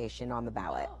affiliation on the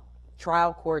ballot.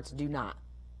 Trial courts do not.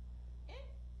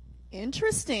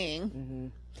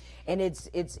 Interesting. And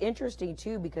it's interesting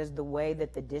too, because the way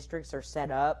that the districts are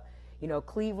set up,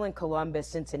 Cleveland, Columbus,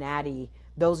 Cincinnati,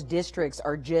 those districts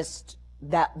are just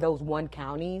those one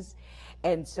counties.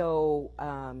 And so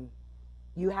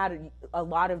you had a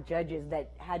lot of judges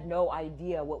that had no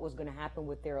idea what was going to happen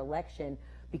with their election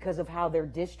because of how their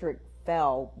district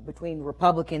fell between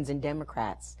Republicans and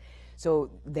Democrats.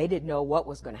 So they didn't know what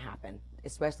was going to happen,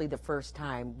 especially the first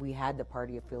time we had the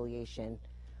party affiliation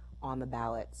on the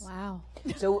ballots. Wow.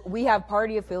 So we have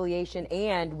party affiliation,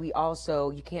 and we also,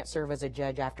 you can't serve as a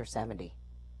judge after 70.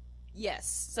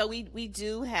 Yes, so we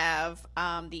do have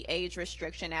the age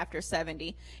restriction after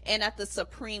 70. And at the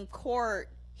Supreme Court,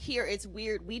 here it's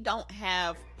weird. We don't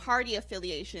have party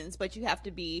affiliations, but you have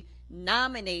to be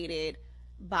nominated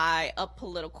by a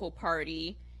political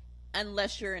party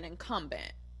unless you're an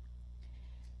incumbent.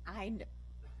 I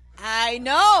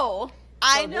know.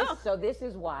 So this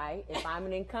is why, if I'm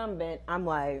an incumbent, I'm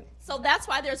like, so that's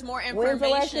why there's more when's information.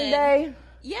 election day?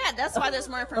 Yeah, that's why there's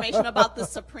more information about the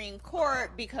Supreme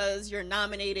Court, because you're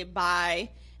nominated by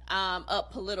a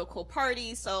political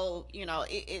party. So,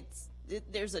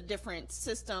 there's a different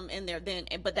system in there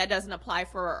but that doesn't apply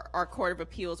for our Court of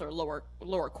Appeals or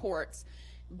lower courts.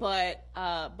 But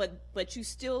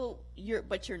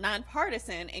you're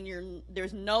nonpartisan, and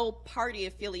there's no party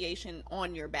affiliation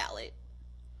on your ballot.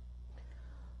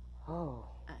 Oh,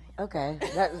 okay.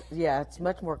 It's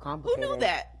much more complicated. Who knew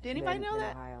that? Did anybody know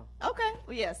that? Ohio. Okay.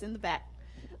 Well, yes, in the back.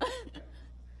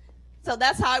 So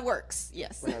that's how it works.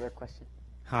 Yes. Another question.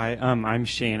 Hi, I'm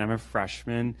Shane. I'm a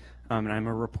freshman, and I'm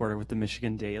a reporter with the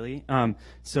Michigan Daily.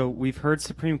 So we've heard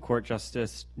Supreme Court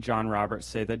Justice John Roberts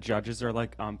say that judges are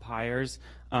like umpires.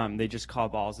 They just call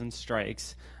balls and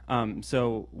strikes.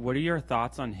 So what are your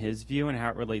thoughts on his view and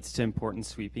how it relates to important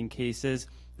sweeping cases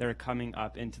that are coming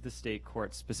up into the state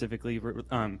courts, specifically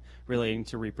relating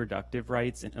to reproductive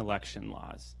rights and election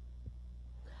laws?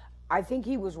 I think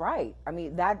he was right. I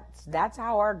mean, that's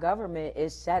how our government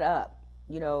is set up,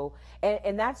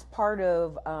 and that's part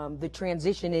of the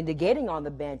transition into getting on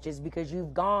the bench, is because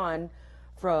you've gone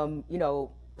from,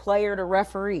 player to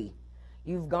referee.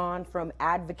 You've gone from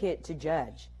advocate to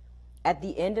judge. At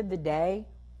the end of the day,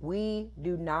 we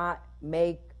do not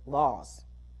make laws.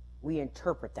 We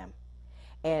interpret them.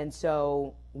 And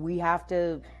so we have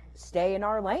to stay in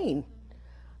our lane,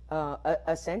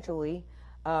 essentially.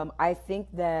 I think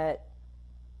that,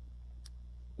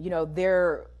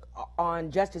 they're on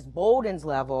Justice Bolden's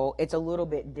level, it's a little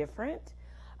bit different.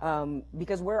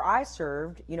 Because where I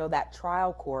served, that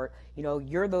trial court,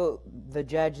 you're the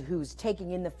judge who's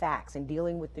taking in the facts and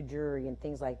dealing with the jury and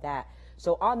things like that.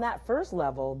 So on that first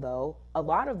level, though, a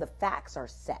lot of the facts are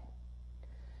set.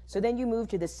 So then you move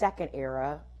to the second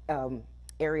area,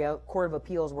 Court of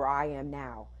Appeals, where I am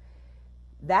now.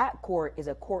 That court is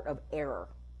a court of error.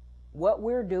 What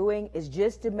we're doing is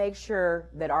just to make sure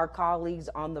that our colleagues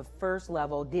on the first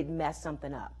level didn't mess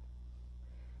something up.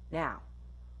 Now,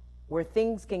 where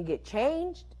things can get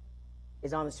changed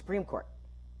is on the Supreme Court.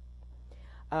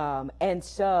 And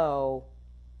so,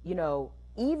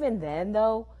 even then,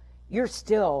 though, you're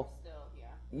still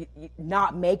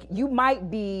you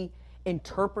might be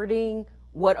interpreting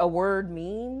what a word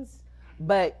means,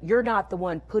 but you're not the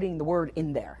one putting the word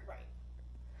in there.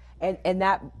 Right. And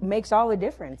that makes all the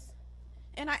difference.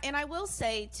 And I will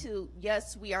say too,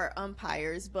 yes, we are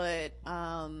umpires, but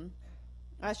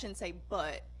I shouldn't say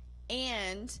but.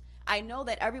 And I know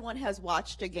that everyone has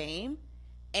watched a game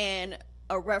and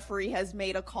a referee has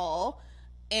made a call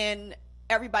and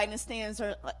everybody in the stands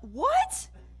are like, what?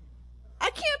 I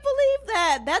can't believe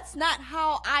that. That's not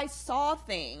how I saw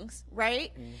things,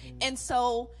 right? Mm-hmm. And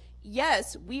so,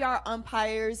 yes, we are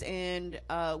umpires and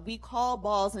we call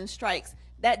balls and strikes.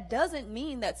 That doesn't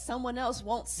mean that someone else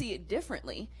won't see it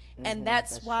differently. Mm-hmm. And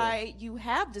that's why true. You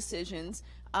have decisions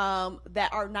that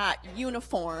are not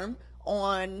uniform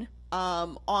on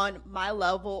on my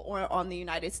level or on the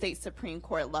United States Supreme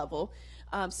Court level.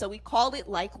 So we call it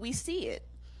like we see it.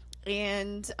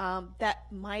 And that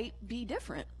might be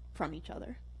different from each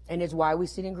other. And it's why we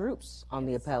sit in groups on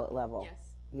the appellate level. Yes.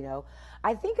 You know,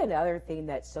 I think another thing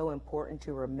that's so important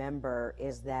to remember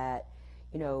is that,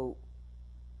 you know,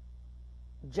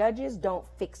 judges don't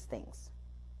fix things.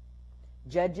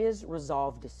 Judges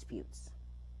resolve disputes.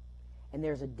 And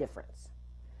there's a difference.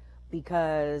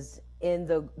 Because in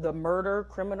the murder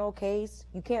criminal case,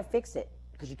 you can't fix it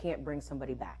because you can't bring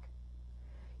somebody back.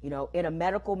 You know, in a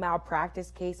medical malpractice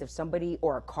case, if somebody,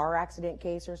 or a car accident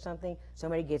case or something,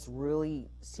 somebody gets really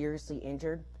seriously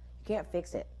injured, you can't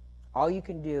fix it. All you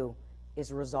can do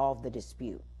is resolve the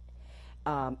dispute.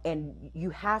 And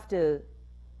you have to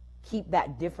keep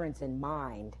that difference in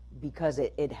mind because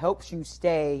it helps you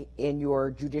stay in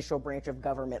your judicial branch of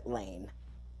government lane.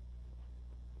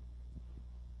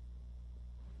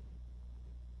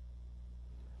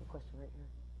 A question right here.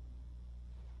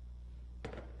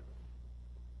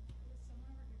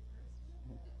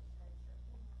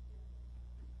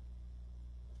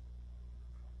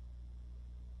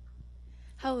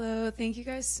 Hello, thank you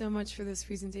guys so much for this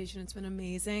presentation. It's been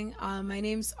amazing. My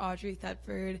name's Audrey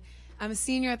Thetford. I'm a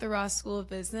senior at the Ross School of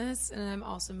Business, and I'm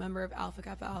also a member of Alpha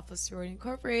Kappa Alpha Sorority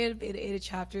Incorporated, Beta Eta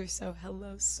chapter, so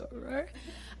hello, soror.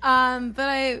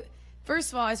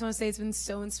 First of all, I just want to say it's been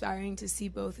so inspiring to see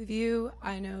both of you.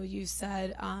 I know you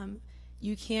said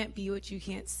you can't be what you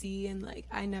can't see, and like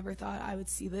I never thought I would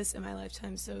see this in my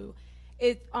lifetime, so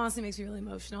it honestly makes me really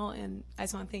emotional, and I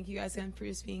just want to thank you guys again for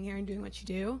just being here and doing what you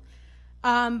do.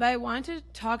 But I wanted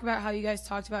to talk about how you guys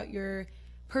talked about your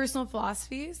personal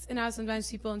philosophies and how sometimes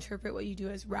people interpret what you do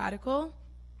as radical.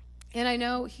 And I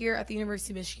know here at the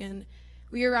University of Michigan,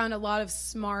 we are around a lot of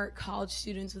smart college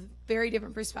students with very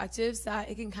different perspectives that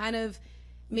it can kind of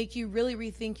make you really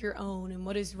rethink your own and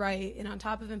what is right. And on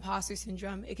top of imposter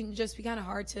syndrome, it can just be kind of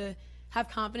hard to have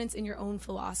confidence in your own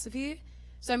philosophy.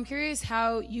 So I'm curious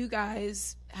how you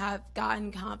guys have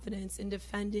gotten confidence in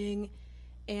defending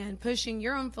and pushing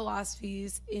your own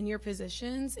philosophies in your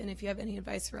positions, and if you have any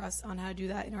advice for us on how to do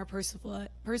that in our personal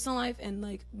life and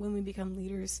like when we become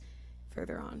leaders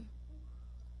further on.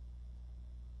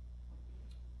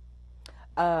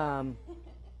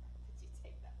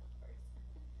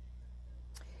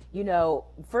 You know,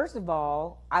 first of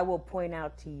all, I will point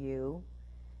out to you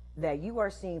that you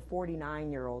are seeing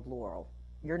 49-year-old Laurel.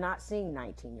 You're not seeing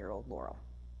 19-year-old Laurel.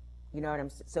 You know what I'm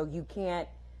saying? So you can't,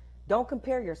 don't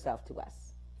compare yourself to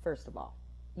us. First of all,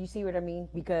 you see what I mean?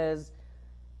 Because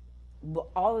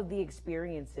all of the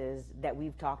experiences that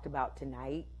we've talked about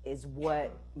tonight is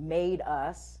what made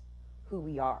us who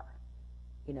we are,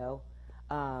 you know,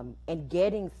 and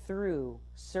getting through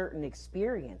certain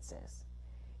experiences.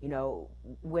 You know,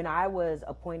 when I was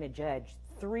appointed judge,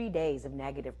 3 days of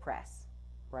negative press,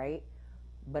 right?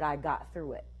 But I got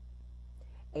through it.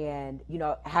 And, you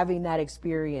know, having that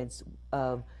experience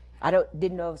of,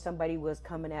 didn't know if somebody was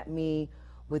coming at me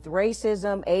with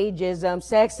racism, ageism,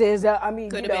 sexism, I mean,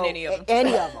 Could you have know, been any of them.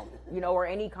 any of them, you know, or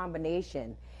any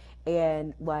combination.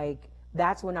 And like,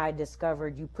 that's when I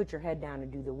discovered you put your head down and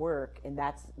do the work. And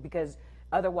that's because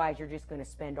otherwise you're just going to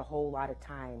spend a whole lot of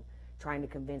time trying to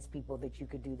convince people that you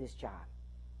could do this job,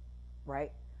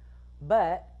 right?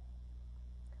 But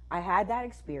I had that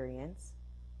experience,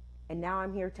 and now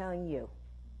I'm here telling you.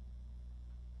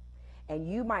 And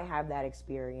you might have that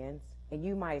experience, and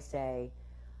you might say,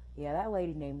 yeah, that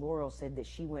lady named Laurel said that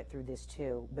she went through this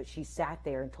too, but she sat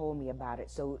there and told me about it,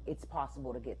 so it's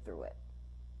possible to get through it.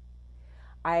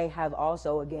 I have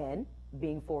also, again,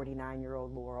 being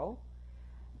 49-year-old Laurel,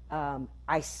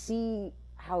 I see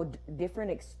how different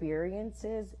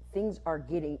experiences, things are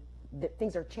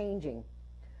changing.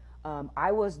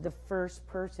 I was the first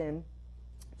person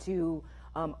to,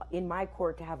 in my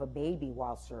court, to have a baby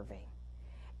while serving.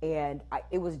 And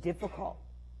it was difficult,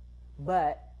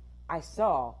 but I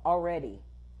saw already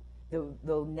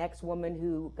the next woman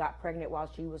who got pregnant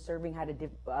while she was serving had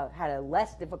a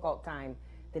less difficult time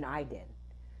than I did.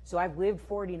 So I've lived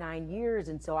 49 years,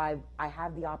 and so I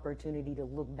have the opportunity to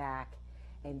look back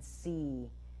and see,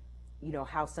 you know,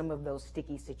 how some of those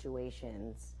sticky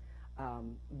situations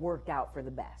worked out for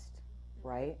the best,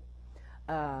 right?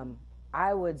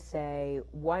 I would say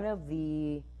one of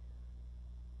the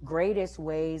greatest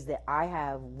ways that I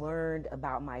have learned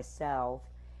about myself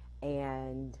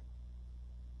and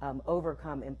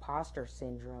overcome imposter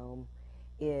syndrome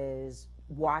is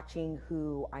watching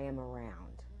who I am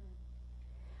around.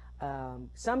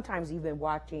 Sometimes even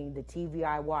watching the TV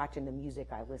I watch and the music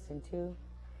I listen to.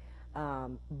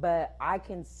 But I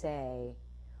can say,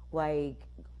 like,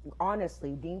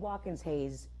 honestly, Dean Watkins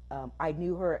Hayes I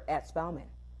knew her at Spelman.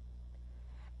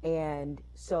 And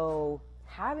so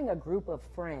having a group of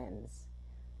friends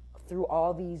through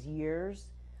all these years,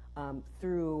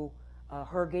 through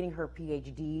her getting her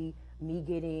PhD, me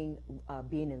being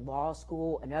in law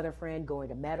school, another friend going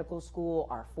to medical school,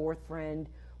 our fourth friend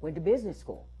went to business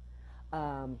school.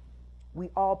 We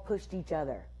all pushed each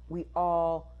other. We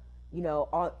all,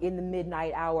 all, in the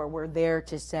midnight hour, we're there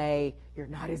to say, you're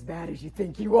not as bad as you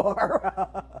think you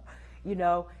are.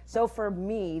 So for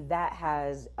me, that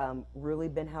has really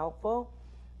been helpful,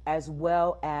 as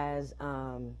well as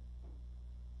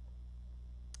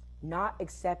not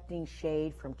accepting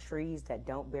shade from trees that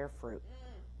don't bear fruit.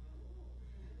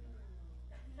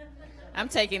 I'm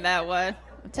taking that one.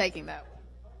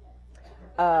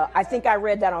 I think I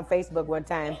read that on Facebook one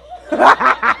time.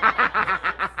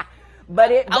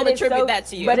 I'll attribute that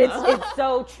to you. But it's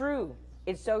so true.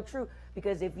 It's so true.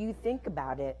 Because if you think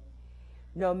about it,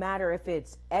 no matter if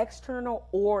it's external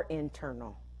or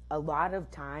internal, a lot of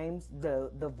times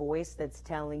the voice that's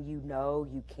telling you no,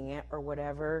 you can't, or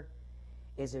whatever,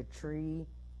 is a tree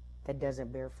that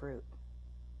doesn't bear fruit.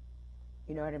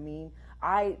 You know what I mean?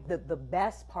 The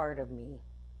best part of me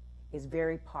is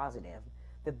very positive.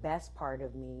 The best part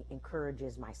of me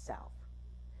encourages myself.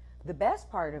 The best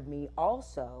part of me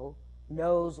also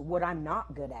knows what I'm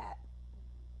not good at.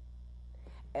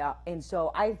 And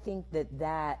so I think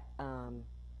that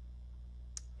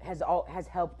has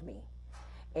helped me.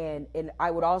 And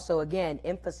I would also, again,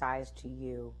 emphasize to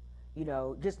you,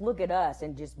 just look at us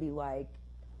and just be like,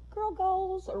 girl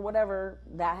goals, or whatever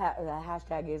that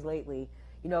hashtag is lately,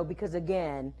 because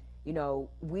again,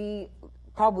 we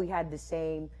probably had the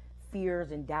same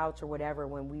fears and doubts or whatever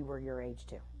when we were your age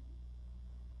too.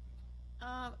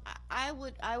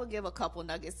 I would give a couple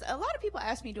nuggets. A lot of people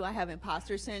ask me, do I have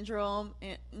imposter syndrome?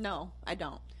 And no, I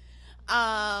don't.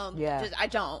 I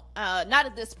don't. Not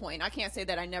at this point. I can't say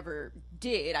that I never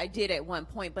did. I did at one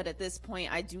point, but at this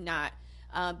point, I do not,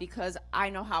 because I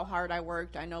know how hard I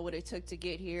worked. I know what it took to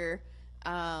get here.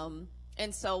 And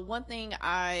so one thing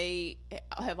I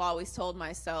have always told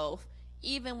myself,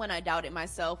 even when I doubted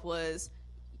myself, was,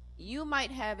 you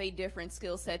might have a different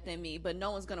skill set than me, but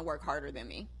no one's going to work harder than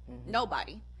me. Mm-hmm.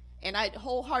 Nobody. And I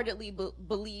wholeheartedly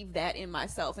believe that in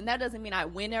myself. And that doesn't mean I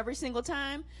win every single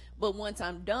time, but once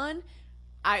I'm done,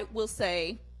 I will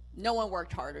say, no one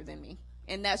worked harder than me.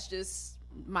 And that's just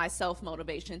my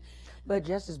self-motivation. But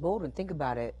Justice Bolden, think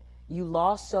about it. You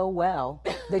lost so well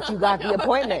that you got the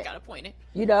appointment. I got appointed.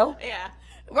 Yeah.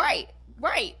 Right.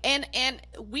 And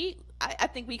I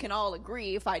think we can all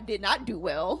agree, if I did not do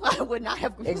well, I would not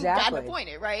have gotten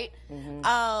appointed, right?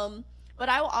 Mm-hmm. But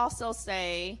I will also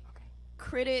say,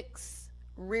 critics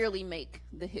rarely make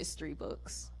the history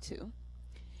books too.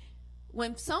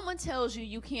 When someone tells you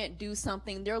you can't do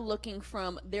something, they're looking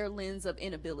from their lens of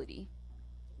inability,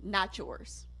 not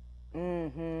yours.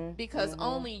 Mm-hmm. Because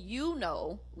only you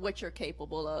know what you're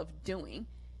capable of doing,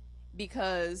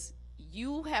 because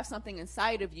you have something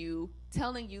inside of you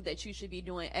telling you that you should be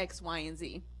doing X, Y, and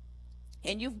Z.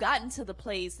 And you've gotten to the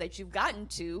place that you've gotten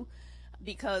to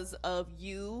because of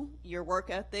your work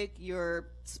ethic, your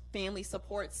family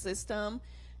support system,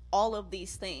 all of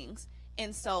these things.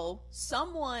 And so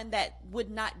someone that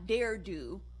would not dare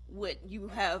do what you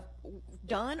have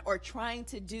done or trying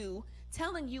to do,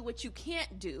 telling you what you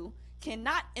can't do,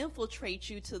 cannot infiltrate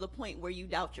you to the point where you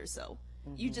doubt yourself.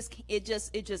 Mm-hmm. It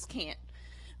just can't.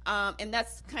 And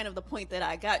that's kind of the point that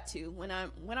I got to when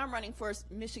I'm running for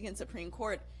Michigan Supreme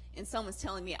Court and someone's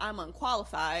telling me I'm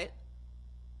unqualified.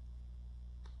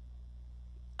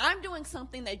 I'm doing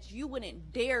something that you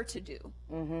wouldn't dare to do,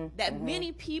 that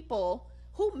many people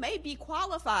who may be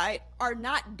qualified are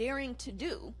not daring to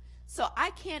do. So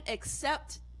I can't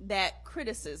accept that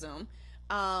criticism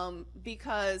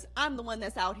because I'm the one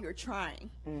that's out here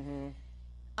trying.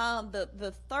 Mm-hmm.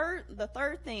 The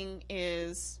third thing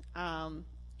is I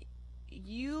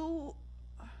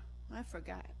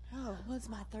forgot. Oh, what's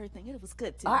my third thing? It was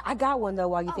good too. I got one though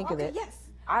while you think of it. Yes.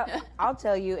 I'll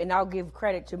tell you, and I'll give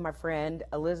credit to my friend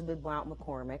Elizabeth Blount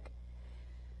McCormick,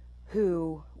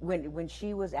 who, when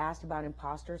she was asked about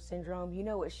imposter syndrome, you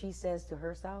know what she says to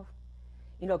herself?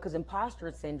 Because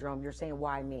imposter syndrome, you're saying,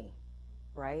 why me,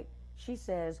 right? She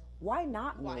says, why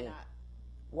not me? Why not?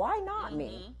 Why not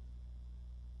me?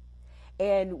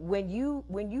 And when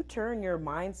you turn your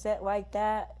mindset like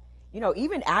that,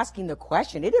 even asking the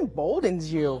question, it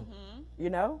emboldens you,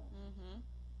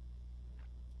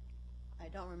 I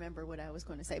don't remember what I was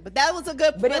going to say, but that was a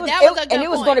good. But it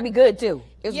was going to be good too.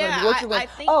 I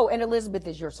think. Oh, and Elizabeth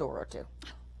is your soror too.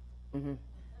 Mm-hmm.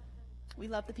 We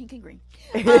love the pink and green.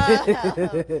 But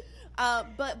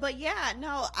yeah,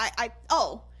 no,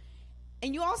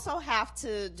 And you also have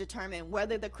to determine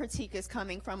whether the critique is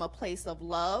coming from a place of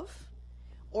love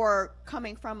or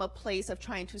coming from a place of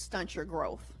trying to stunt your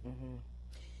growth.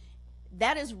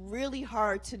 That is really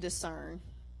hard to discern,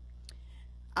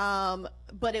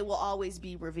 but it will always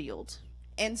be revealed.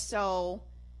 And so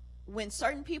when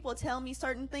certain people tell me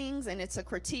certain things and it's a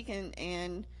critique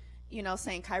and you know,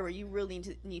 saying, Kyra, you really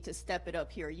need to step it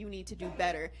up here. You need to do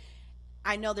better.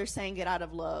 I know they're saying it out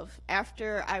of love.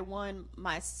 After I won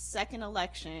my second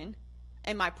election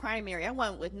and my primary, I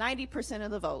won with 90%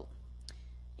 of the vote.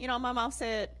 You know, my mom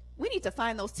said, we need to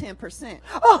find those 10%.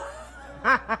 Oh.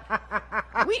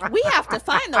 we have to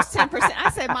find those 10%. I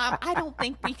said, Mom, I don't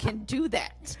think we can do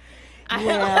that.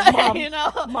 Yeah, Mom, you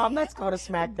know? Mom, let's go to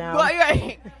SmackDown.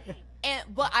 Right.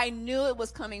 But I knew it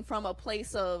was coming from a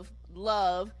place of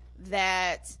love,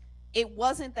 that it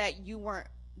wasn't that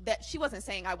that she wasn't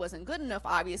saying I wasn't good enough,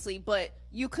 obviously, but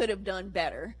you could have done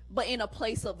better, but in a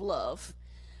place of love.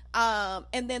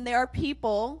 And then there are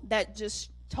people that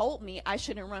just told me I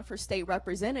shouldn't run for state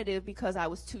representative because I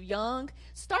was too young.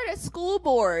 Start at school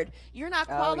board. You're not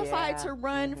qualified to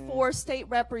run for state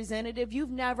representative. You've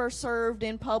never served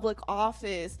in public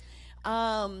office.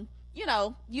 You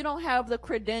know, you don't have the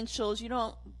credentials. You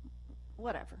don't,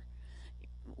 whatever.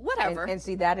 And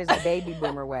see, that is a baby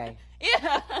boomer way.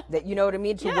 Yeah. That, you know what I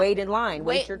mean? To wait in line.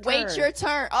 Wait your turn. Wait your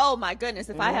turn. Oh my goodness.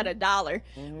 If I had $1,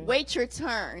 wait your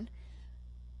turn.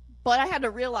 But I had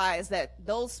to realize that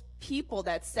those people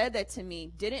that said that to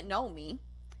me didn't know me.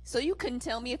 So you couldn't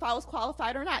tell me if I was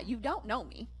qualified or not. You don't know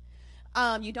me.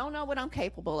 You don't know what I'm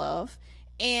capable of.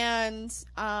 And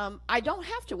I don't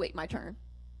have to wait my turn.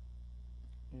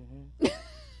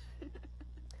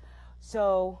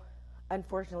 So,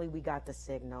 unfortunately, we got the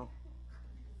signal.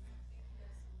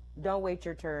 Don't wait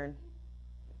your turn.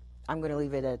 I'm going to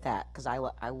leave it at that because I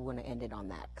want to end it on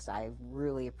that because I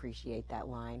really appreciate that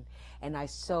line. And I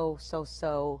so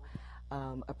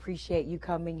appreciate you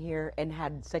coming here and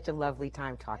had such a lovely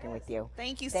time talking with you.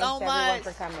 Thank you so Thanks, much.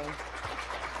 Thanks, everyone, for coming.